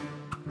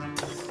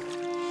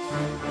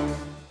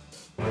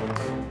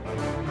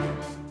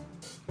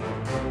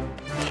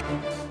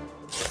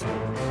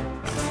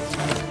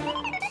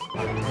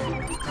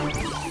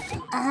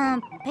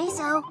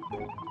 Peso.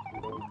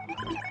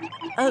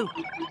 Oh,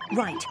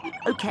 right,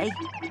 okay.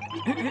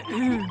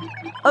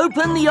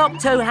 Open the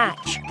octo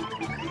hatch,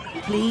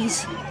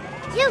 please.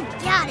 You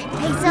got it,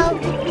 Peso.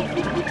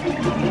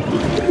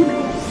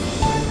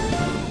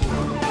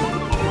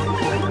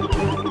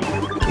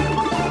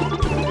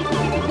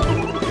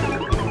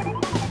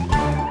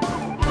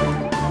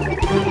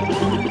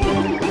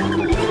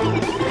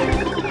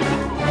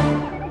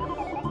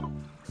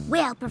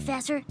 Well,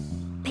 Professor,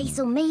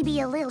 Peso may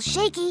be a little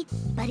shaky,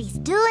 but he's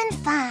doing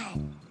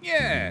fine.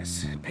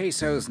 Yes,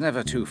 Peso's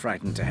never too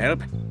frightened to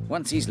help.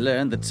 Once he's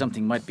learned that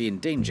something might be in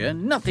danger,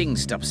 nothing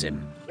stops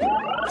him.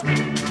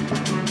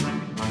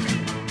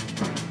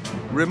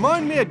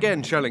 Remind me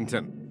again,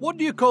 Shellington. What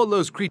do you call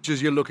those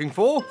creatures you're looking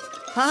for?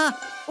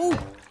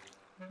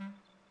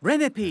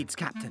 Remipedes,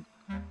 Captain.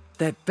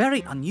 They're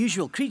very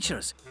unusual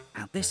creatures,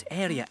 and this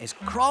area is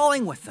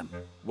crawling with them.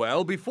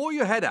 Well, before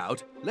you head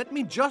out, let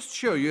me just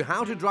show you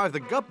how to drive the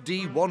Gup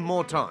D one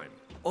more time.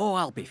 Oh,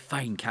 I'll be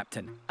fine,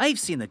 Captain. I've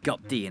seen the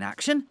Gup D in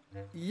action.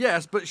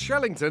 Yes, but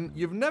Shellington,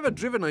 you've never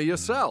driven her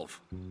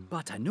yourself.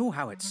 But I know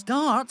how it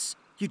starts.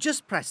 You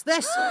just press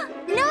this.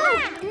 No,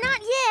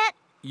 not yet.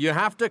 You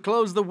have to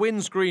close the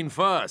windscreen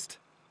first.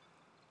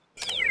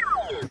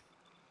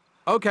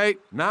 Okay,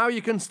 now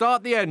you can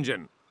start the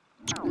engine.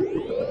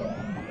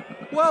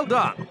 Well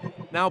done.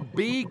 Now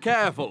be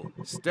careful.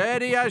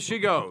 Steady as she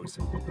goes.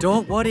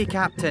 Don't worry,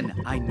 Captain.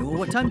 I know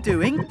what I'm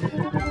doing.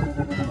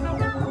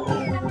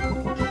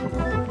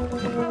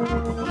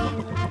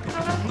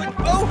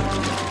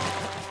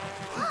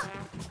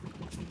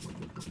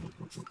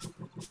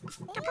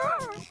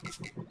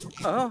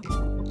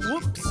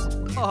 Whoops.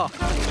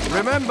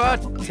 Remember,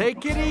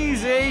 take it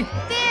easy.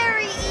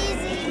 Very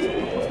easy.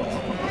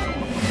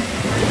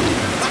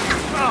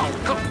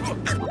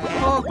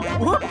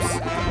 Whoops.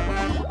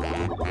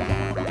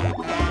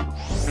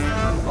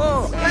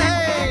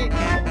 Hey!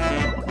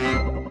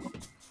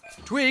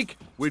 Tweak,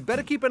 we'd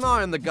better keep an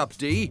eye on the Gup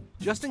D,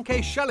 just in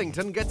case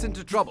Shellington gets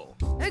into trouble.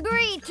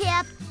 Agreed,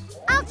 Cap.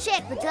 I'll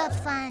check the Gup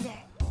finder.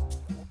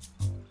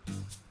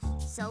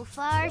 So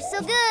far,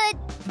 so good.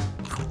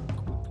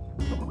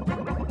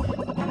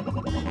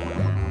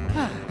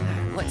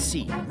 Let's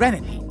see,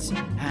 remipedes.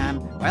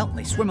 Well,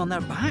 they swim on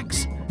their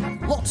backs,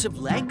 have lots of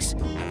legs,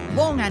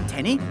 long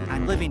antennae,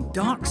 and live in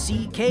dark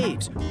sea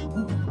caves.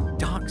 Ooh,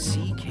 dark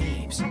sea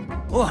caves.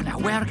 Oh, now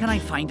where can I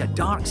find a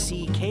dark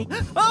sea cave?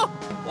 Oh!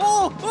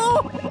 Oh!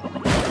 Oh!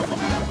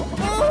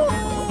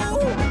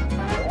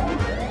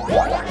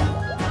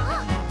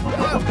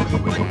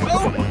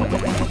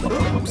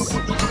 Oops!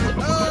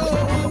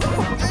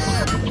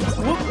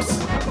 Whoops!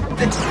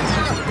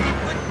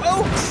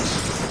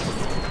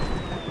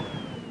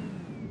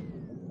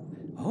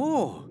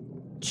 Oh!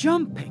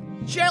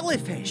 Jumping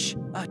jellyfish!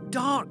 A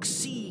dark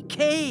sea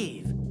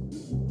cave!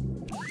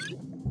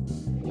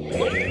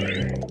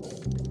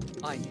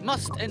 I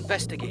must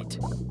investigate.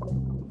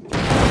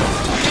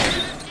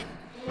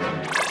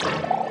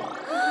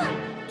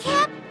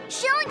 Cap,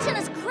 Shellington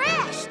has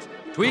crashed.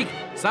 Tweak,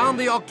 sound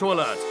the Octo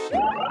alert.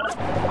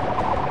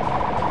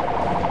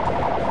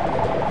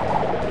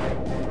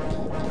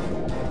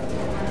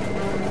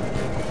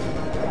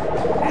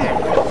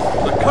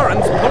 The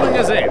current's pulling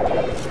us in.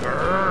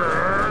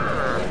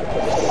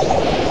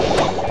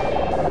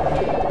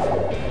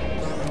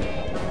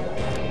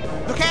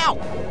 Look out!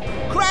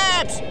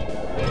 Crabs!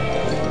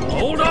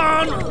 Hold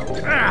on!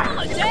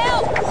 Watch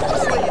out!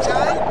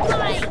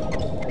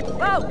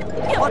 Whoa!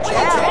 Watch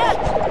out!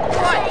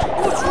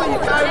 Which way you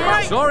going,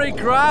 mate? Sorry,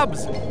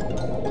 crabs.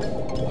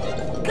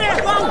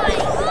 Careful!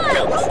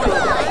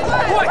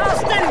 Right,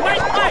 steady,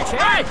 mate!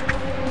 Hey!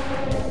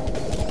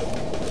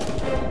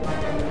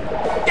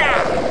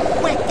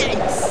 We're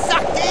getting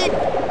sucked in!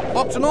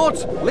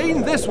 Octonauts, lean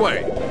this way.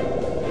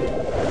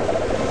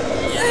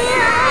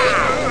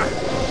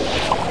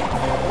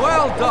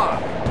 Well done.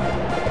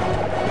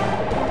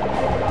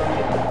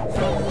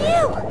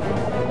 Phew!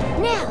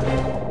 Now,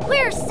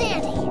 where's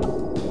Sandy?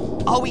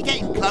 Are we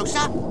getting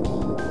closer?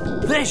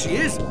 There she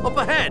is, up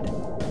ahead.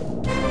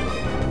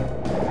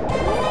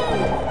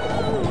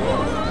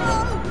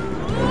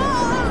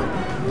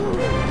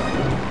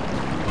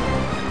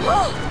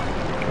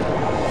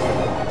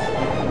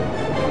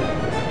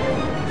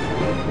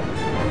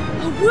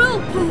 A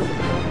whirlpool!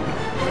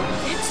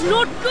 It's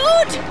not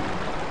good!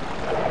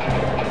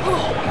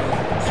 Oh,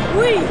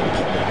 Tweak!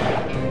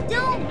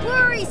 Don't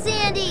worry,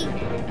 Sandy.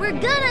 We're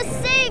gonna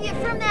save you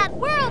from that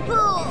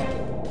whirlpool.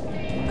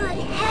 But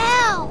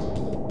how?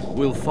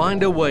 We'll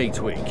find a way,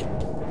 Tweak.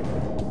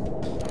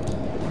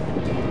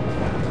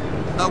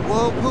 The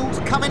whirlpool's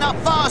coming up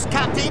fast,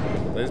 Captain.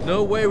 There's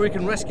no way we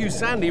can rescue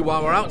Sandy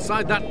while we're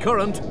outside that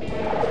current.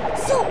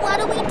 So what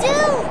do we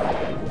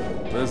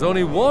do? There's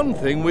only one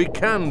thing we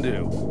can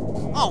do.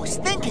 I was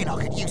thinking I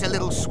could use a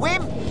little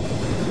swim.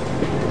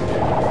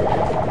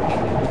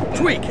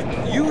 Tweak,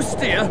 you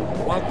steer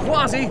while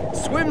Kwazii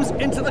swims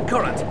into the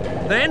current.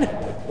 Then,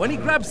 when he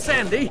grabs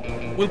Sandy,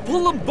 we'll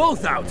pull them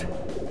both out.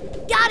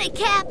 Got it,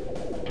 Cap.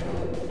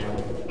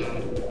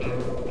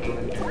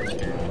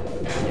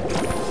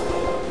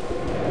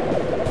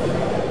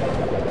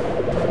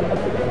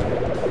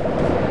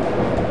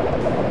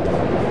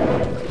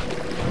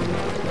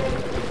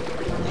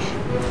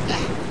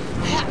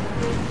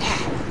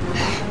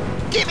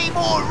 Give me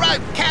more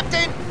rope,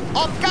 Captain.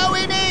 I'm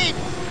going in.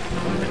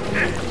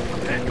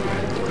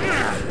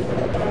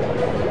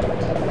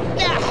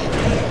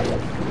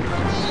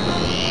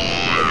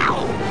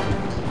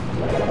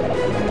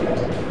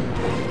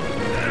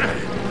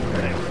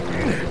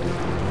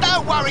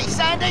 Don't worry,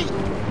 Sandy.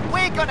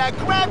 We're gonna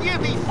grab you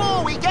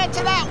before we get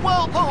to that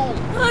whirlpool.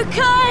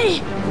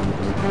 Okay!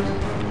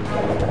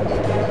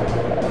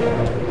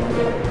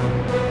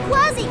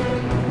 Kwazii!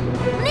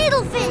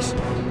 Needlefish!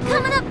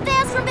 Coming up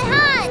fast from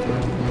behind!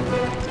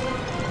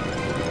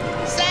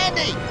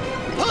 Sandy,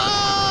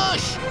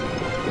 push!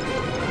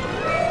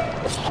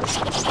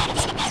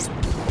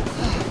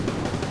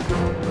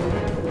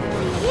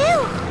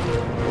 Phew!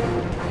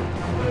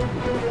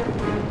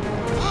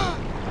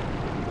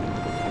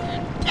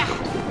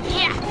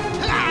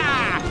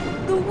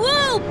 The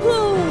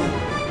whirlpool!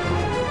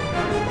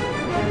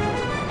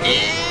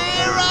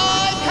 Here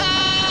I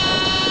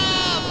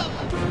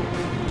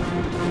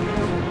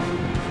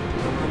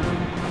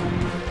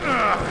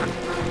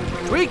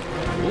come! Tweak,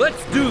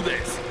 let's do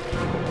this.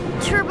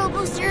 Turbo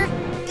booster,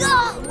 go!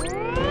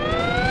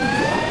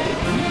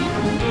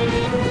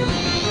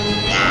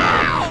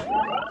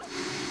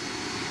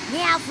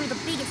 Now for the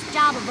biggest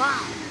job of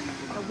all.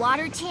 The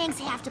water tanks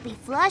have to be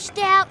flushed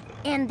out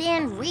and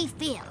then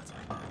refilled.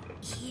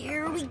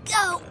 Here we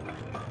go.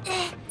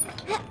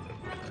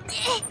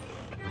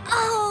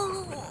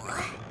 Oh.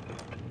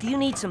 Do you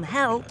need some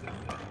help?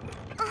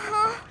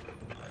 Uh-huh.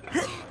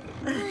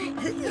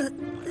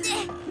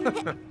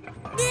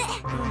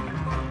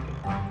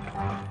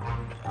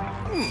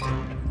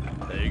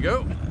 There you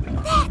go.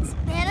 That's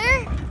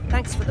better.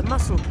 Thanks for the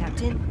muscle,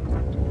 Captain.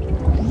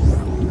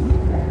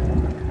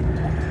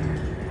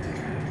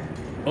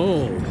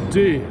 Oh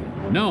dear,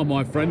 now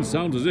my friend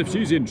sounds as if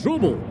she's in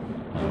trouble.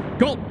 I've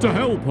got to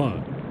help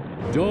her.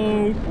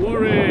 Don't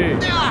worry,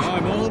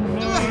 I'm on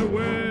my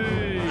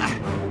way.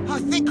 I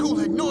think all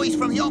the noise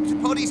from the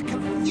Octopod is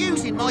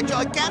confusing my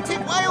gigantic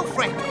whale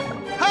friend.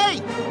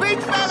 Hey, big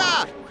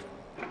fella!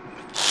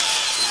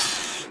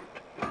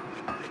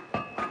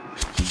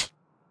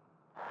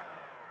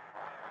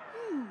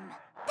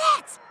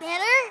 That's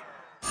better.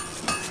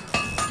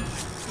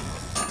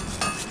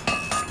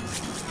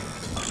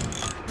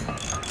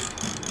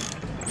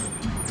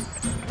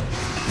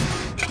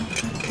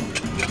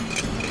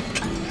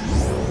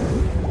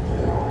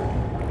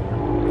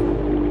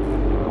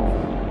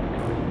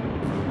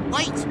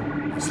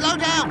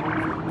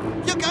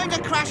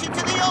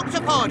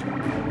 Octopod!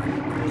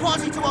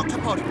 Kwazii to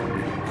Octopod!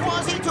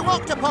 Kwazii to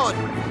Octopod!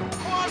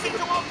 Kwazii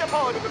to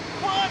Octopod!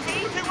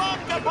 Kwazii to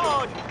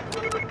Octopod!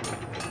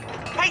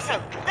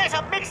 Peso, there's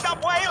a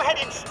mixed-up whale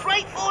heading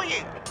straight for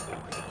you!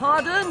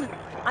 Pardon?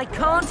 I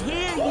can't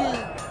hear you.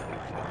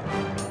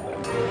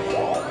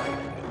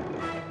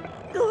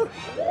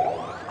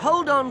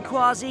 Hold on,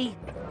 Kwazii.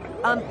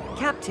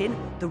 Captain,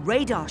 the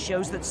radar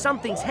shows that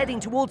something's heading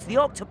towards the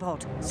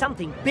Octopod.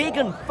 Something big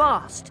and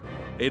fast.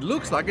 It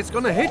looks like it's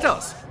going to hit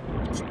us.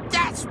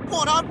 That's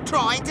what I'm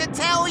trying to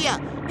tell you.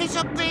 It's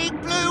a big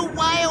blue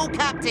whale,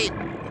 Captain.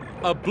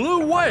 A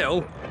blue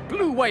whale?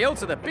 Blue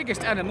whales are the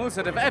biggest animals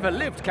that have ever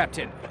lived,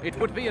 Captain. It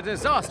would be a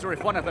disaster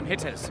if one of them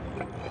hit us.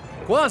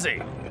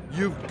 Kwazii,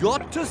 you've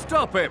got to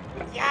stop him.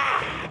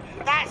 Yeah,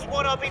 that's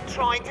what I've been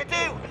trying to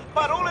do.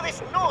 But all of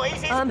this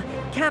noise is...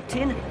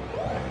 Captain,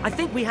 I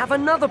think we have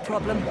another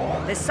problem.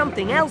 There's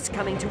something else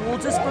coming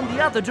towards us from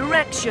the other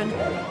direction.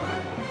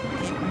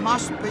 It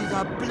must be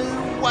the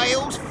blue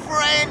whale's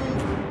friend.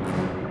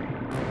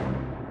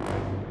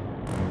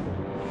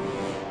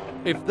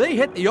 If they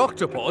hit the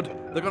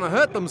Octopod, they're going to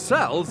hurt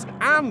themselves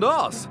and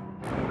us.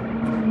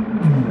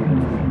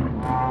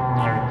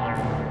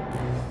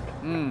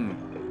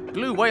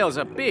 Blue whales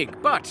are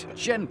big, but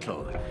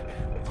gentle.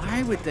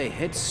 Why would they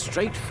head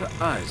straight for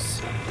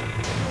us?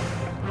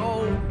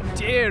 Oh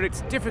dear,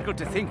 it's difficult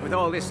to think with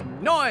all this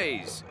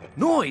noise.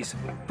 Noise?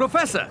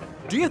 Professor,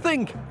 do you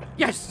think...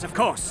 Yes, of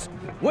course.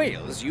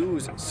 Whales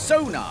use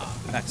sonar,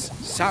 that's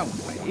sound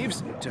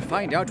waves, to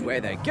find out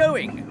where they're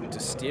going, to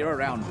steer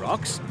around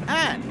rocks,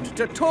 and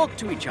to talk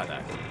to each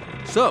other.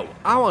 So,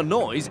 our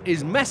noise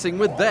is messing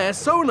with their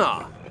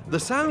sonar. The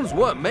sounds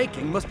we're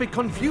making must be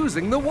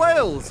confusing the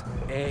whales.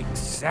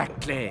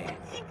 Exactly.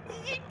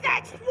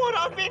 That's what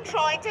I've been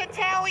trying to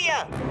tell you.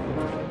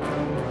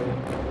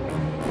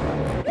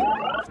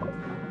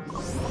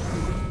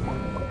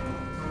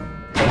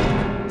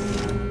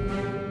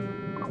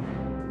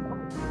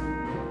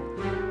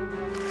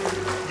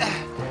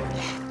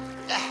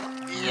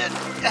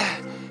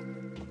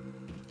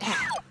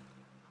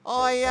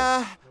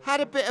 I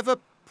had a bit of a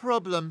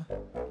problem.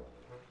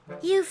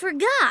 You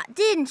forgot,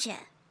 didn't you?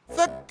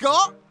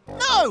 Forgot?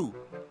 No!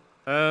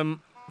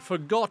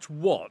 Forgot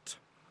what?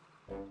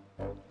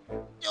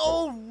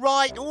 All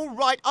right.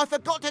 I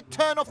forgot to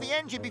turn off the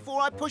engine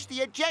before I pushed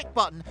the eject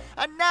button,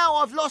 and now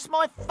I've lost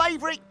my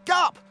favourite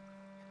gup.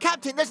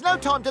 Captain, there's no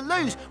time to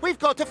lose. We've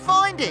got to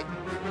find it.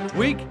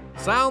 Tweak,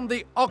 sound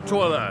the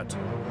Octo Alert.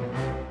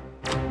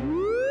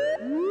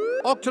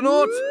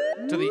 Octonauts,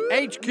 to the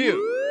HQ.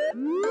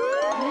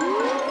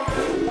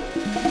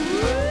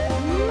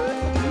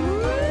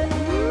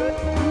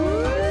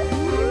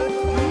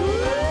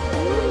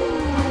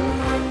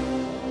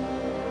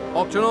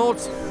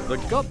 Octonauts, the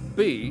Gup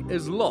B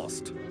is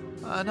lost.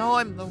 And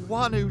I'm the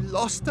one who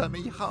lost her,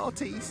 me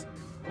hearties.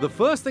 The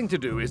first thing to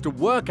do is to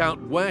work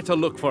out where to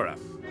look for her.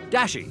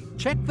 Dashi,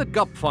 check the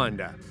Gup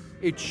Finder.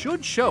 It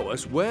should show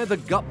us where the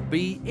Gup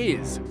B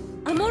is.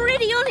 I'm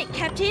already on it,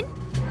 Captain.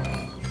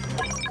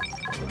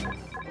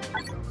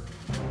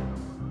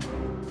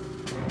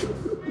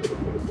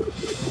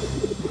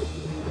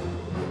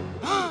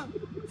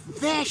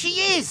 There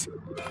she is!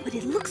 But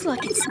it looks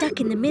like it's stuck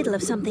in the middle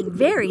of something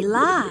very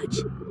large.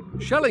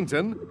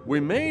 Shellington, we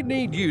may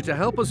need you to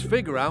help us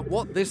figure out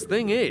what this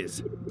thing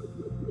is.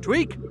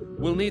 Tweak,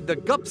 we'll need the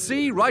Gup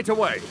C right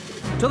away.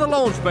 To the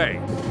launch bay.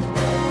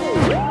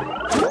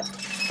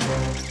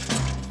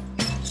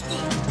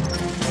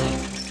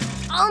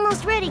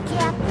 Almost ready,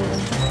 Cap.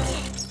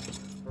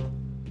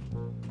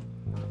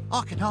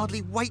 I can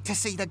hardly wait to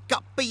see the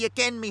Gup B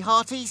again, me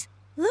hearties.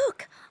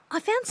 Look, I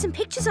found some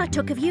pictures I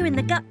took of you in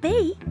the Gup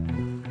B.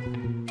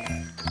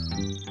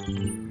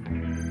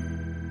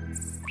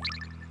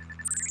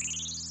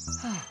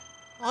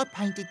 I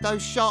painted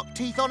those shark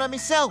teeth on her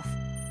myself.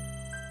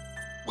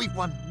 We've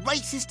won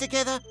races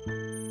together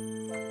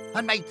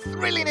and made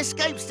thrilling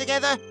escapes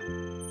together.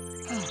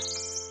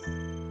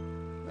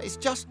 There's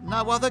just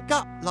no other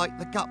Gup like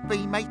the Gup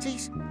B,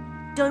 mateys.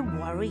 Don't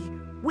worry,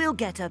 we'll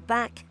get her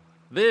back.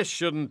 This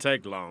shouldn't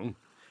take long.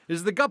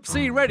 Is the Gup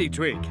C ready,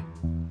 Tweak?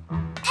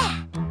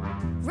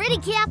 Ready,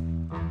 Cap?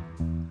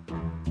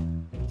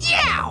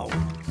 Yow!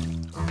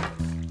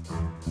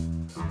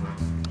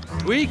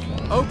 Tweak,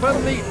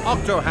 open the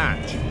octo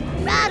hatch.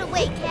 Right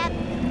away, Cap.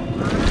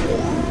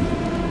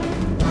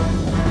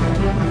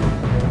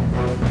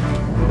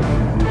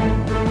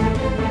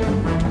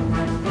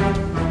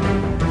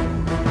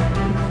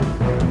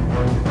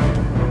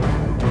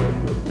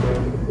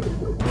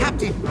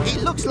 Captain,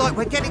 it looks like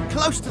we're getting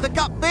close to the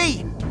Gup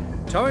B.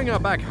 Towing her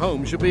back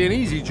home should be an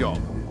easy job.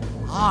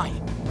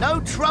 Aye, no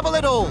trouble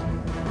at all.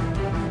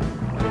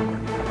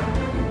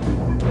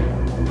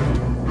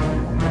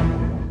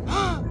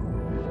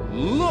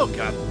 Look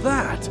at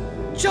that!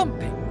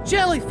 Jumping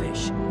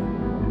jellyfish!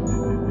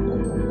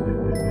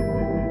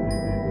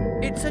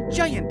 It's a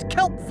giant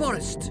kelp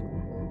forest!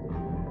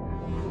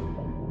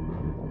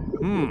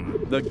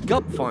 The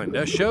Gup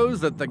Finder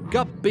shows that the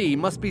Gup B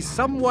must be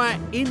somewhere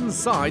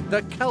inside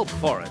the kelp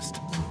forest.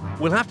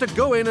 We'll have to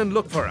go in and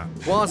look for her.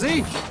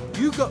 Kwazii,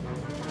 you go...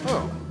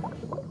 Oh.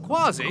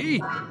 Kwazii?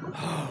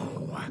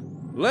 Oh.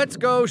 Let's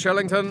go,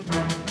 Shellington.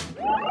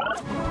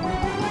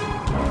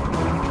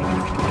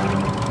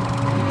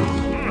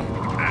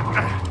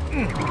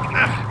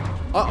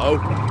 Uh-oh.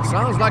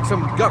 Sounds like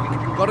some gunk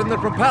got in the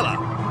propeller.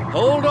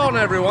 Hold on,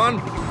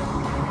 everyone.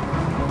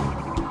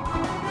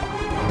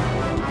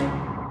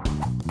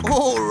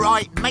 All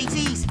right,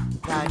 mateys.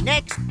 The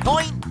next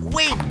point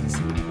wins.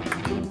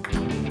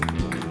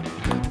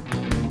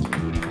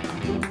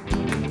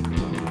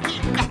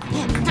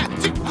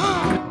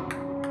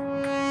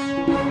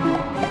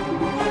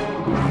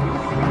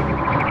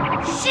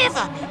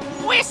 Shiver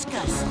me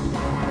whiskers!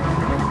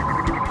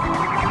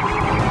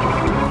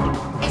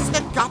 It's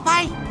the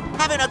guppy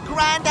having a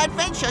grand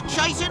adventure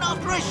chasing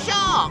after a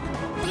shark.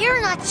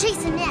 They're not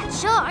chasing that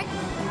shark.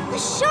 The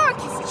shark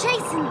is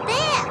chasing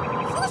them.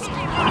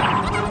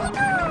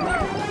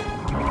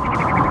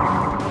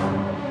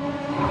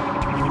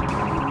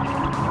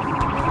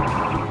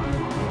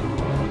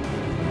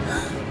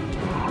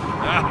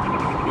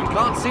 We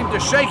can't seem to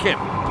shake him.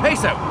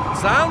 Peso,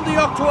 sound the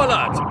Octo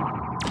alert.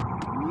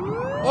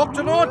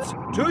 Octonauts,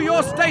 to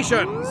your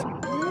stations!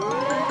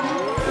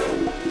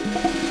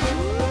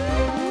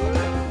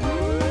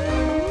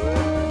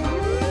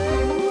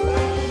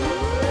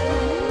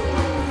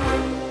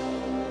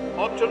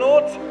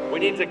 Octonauts, we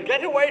need to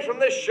get away from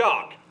this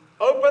shark.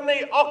 Open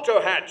the octo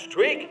hatch,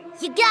 Tweak.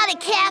 You got it,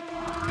 Cap.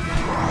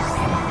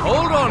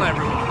 Hold on,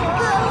 everyone.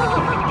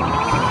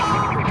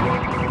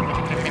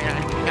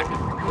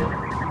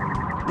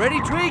 Ready,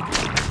 Tweak?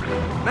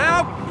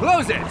 Now,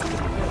 close it.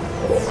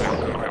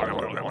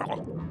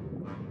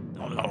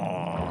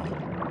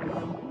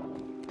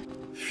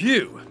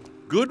 Phew.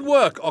 Good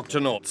work,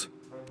 Octonauts.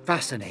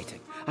 Fascinating.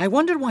 I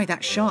wonder why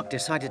that shark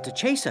decided to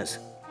chase us.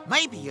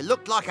 Maybe you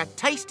looked like a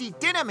tasty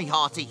dinner, me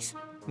hearties.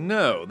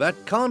 No,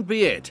 that can't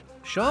be it.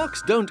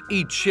 Sharks don't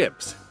eat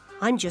ships.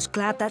 I'm just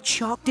glad that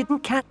shark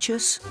didn't catch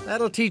us.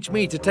 That'll teach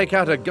me to take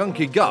out a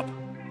gunky gup.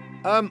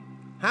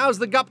 How's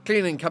the gup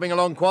cleaning coming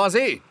along,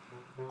 Kwazii?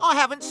 I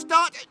haven't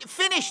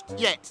finished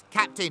yet,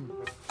 Captain.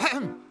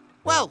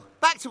 Well,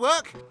 back to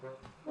work.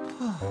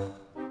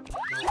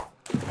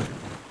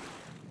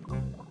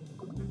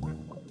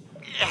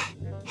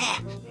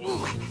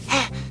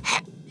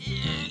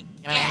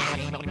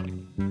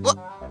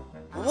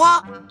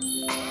 What?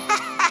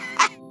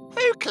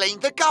 Who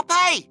cleaned the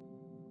guppy?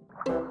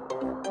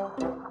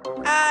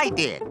 I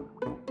did.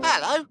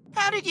 Hello,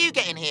 how did you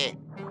get in here?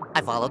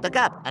 I followed the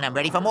gup, and I'm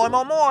ready for more.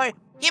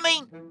 You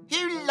mean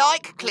you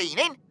like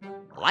cleaning?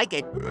 Like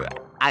it?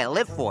 I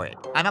live for it.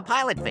 I'm a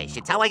pilot fish.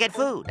 It's how I get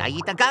food. I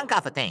eat the gunk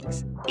off of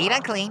things. Eat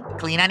and clean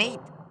and eat.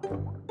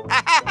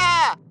 Ha ha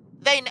ha!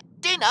 Then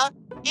dinner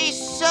is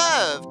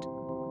served.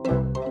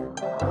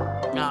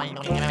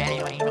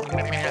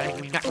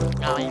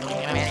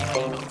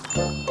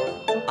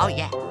 Oh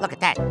yeah, look at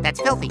that.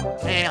 That's filthy.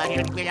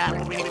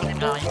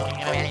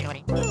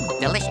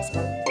 Delicious.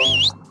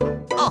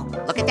 Oh,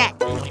 look at that.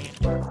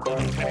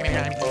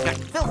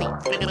 Filthy.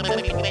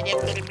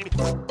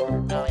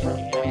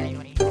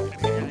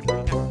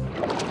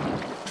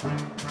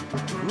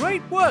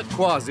 Great work,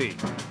 Kwazii.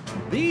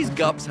 These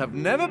gups have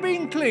never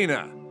been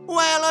cleaner.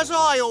 Well, as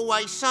I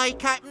always say,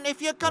 Captain,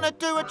 if you're gonna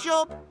do a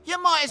job,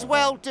 you might as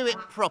well do it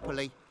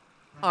properly.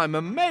 I'm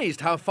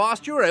amazed how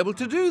fast you were able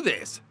to do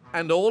this.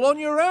 And all on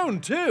your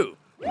own, too.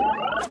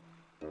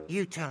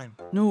 You tell him.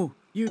 No,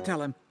 you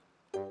tell him.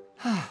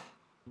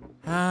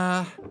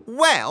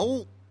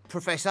 Well,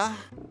 Professor,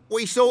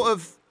 we sort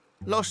of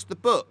lost the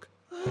book.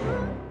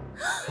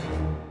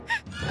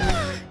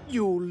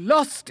 You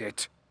lost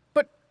it?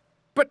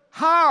 But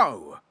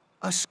how?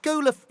 A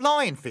school of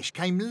flying fish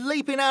came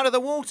leaping out of the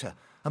water,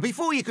 and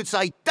before you could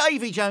say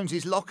Davy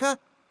Jones's locker,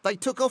 they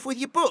took off with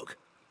your book.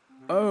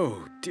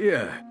 Oh,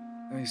 dear.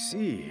 I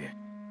see.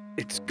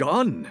 It's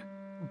gone.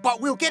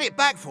 But we'll get it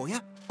back for you.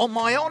 On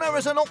my honour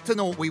as an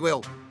Octonaut, we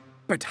will.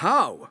 But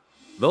how?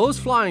 Those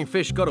flying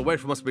fish got away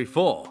from us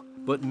before,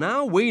 but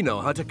now we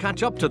know how to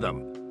catch up to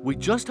them. We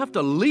just have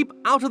to leap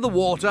out of the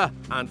water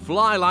and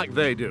fly like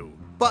they do.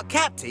 But,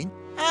 Captain,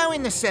 how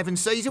in the seven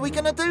seas are we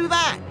going to do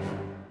that?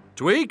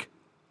 Tweak?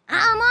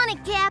 I'm on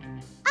it, Cap.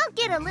 I'll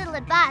get a little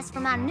advice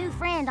from our new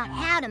friend on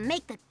how to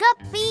make the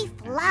guppy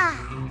fly.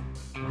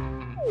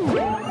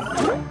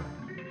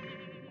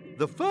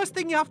 The first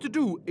thing you have to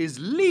do is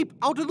leap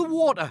out of the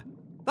water.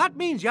 That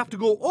means you have to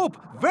go up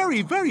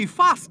very, very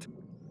fast.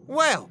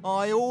 Well,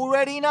 I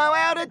already know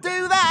how to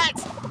do that.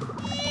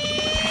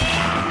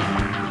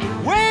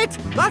 Wait!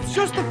 That's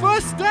just the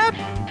first step.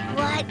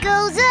 What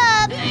goes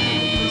up?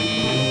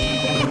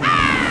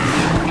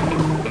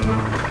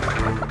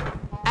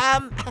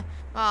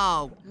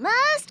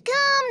 Must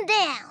come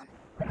down.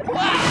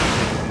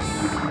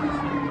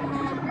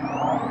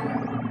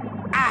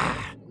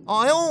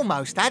 I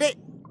almost had it.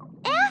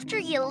 After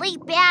you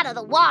leap out of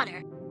the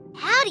water,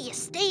 how do you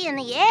stay in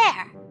the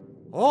air?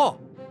 Oh,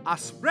 I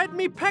spread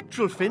me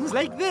pectoral fins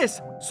like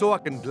this so I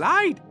can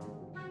glide.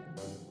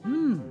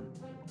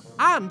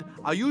 And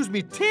I use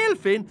me tail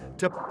fin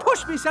to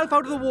push myself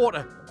out of the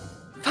water.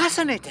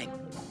 Fascinating.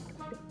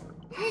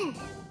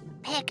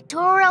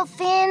 Pectoral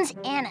fins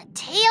and a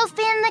tail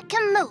fin that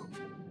can move.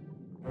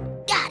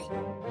 Got it.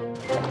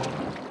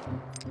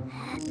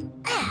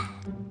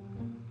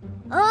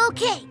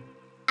 Okay,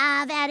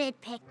 I've added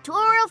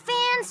pectoral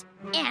fins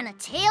and a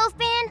tail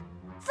fin,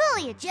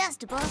 fully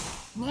adjustable.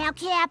 Now,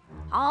 Cap,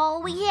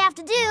 all we have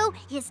to do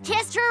is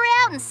test her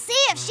out and see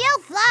if she'll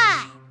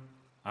fly.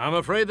 I'm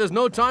afraid there's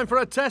no time for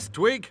a test,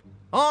 Tweak.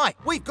 Aye,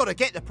 we've got to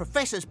get the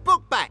professor's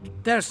book back.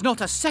 There's not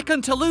a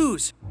second to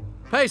lose.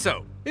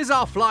 Peso, is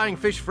our flying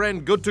fish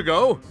friend good to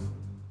go?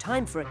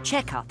 Time for a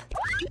checkup.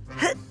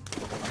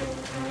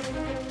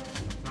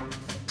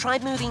 Try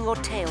moving your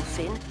tail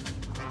fin.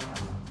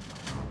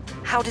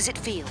 How does it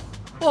feel?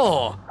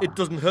 Oh, it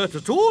doesn't hurt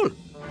at all.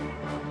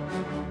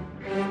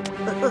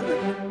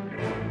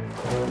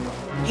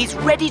 He's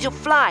ready to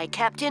fly,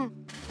 Captain.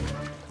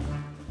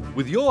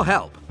 With your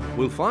help,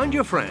 we'll find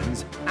your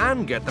friends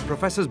and get the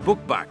professor's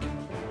book back.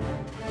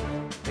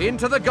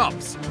 Into the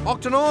gups.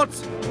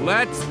 Octonauts,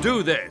 let's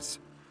do this.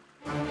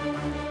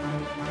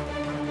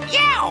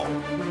 Yow!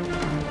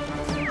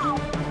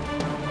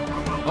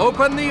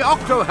 Open the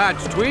octo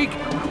hatch, Tweak.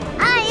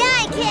 Aye,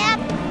 aye,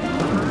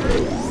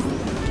 Cap.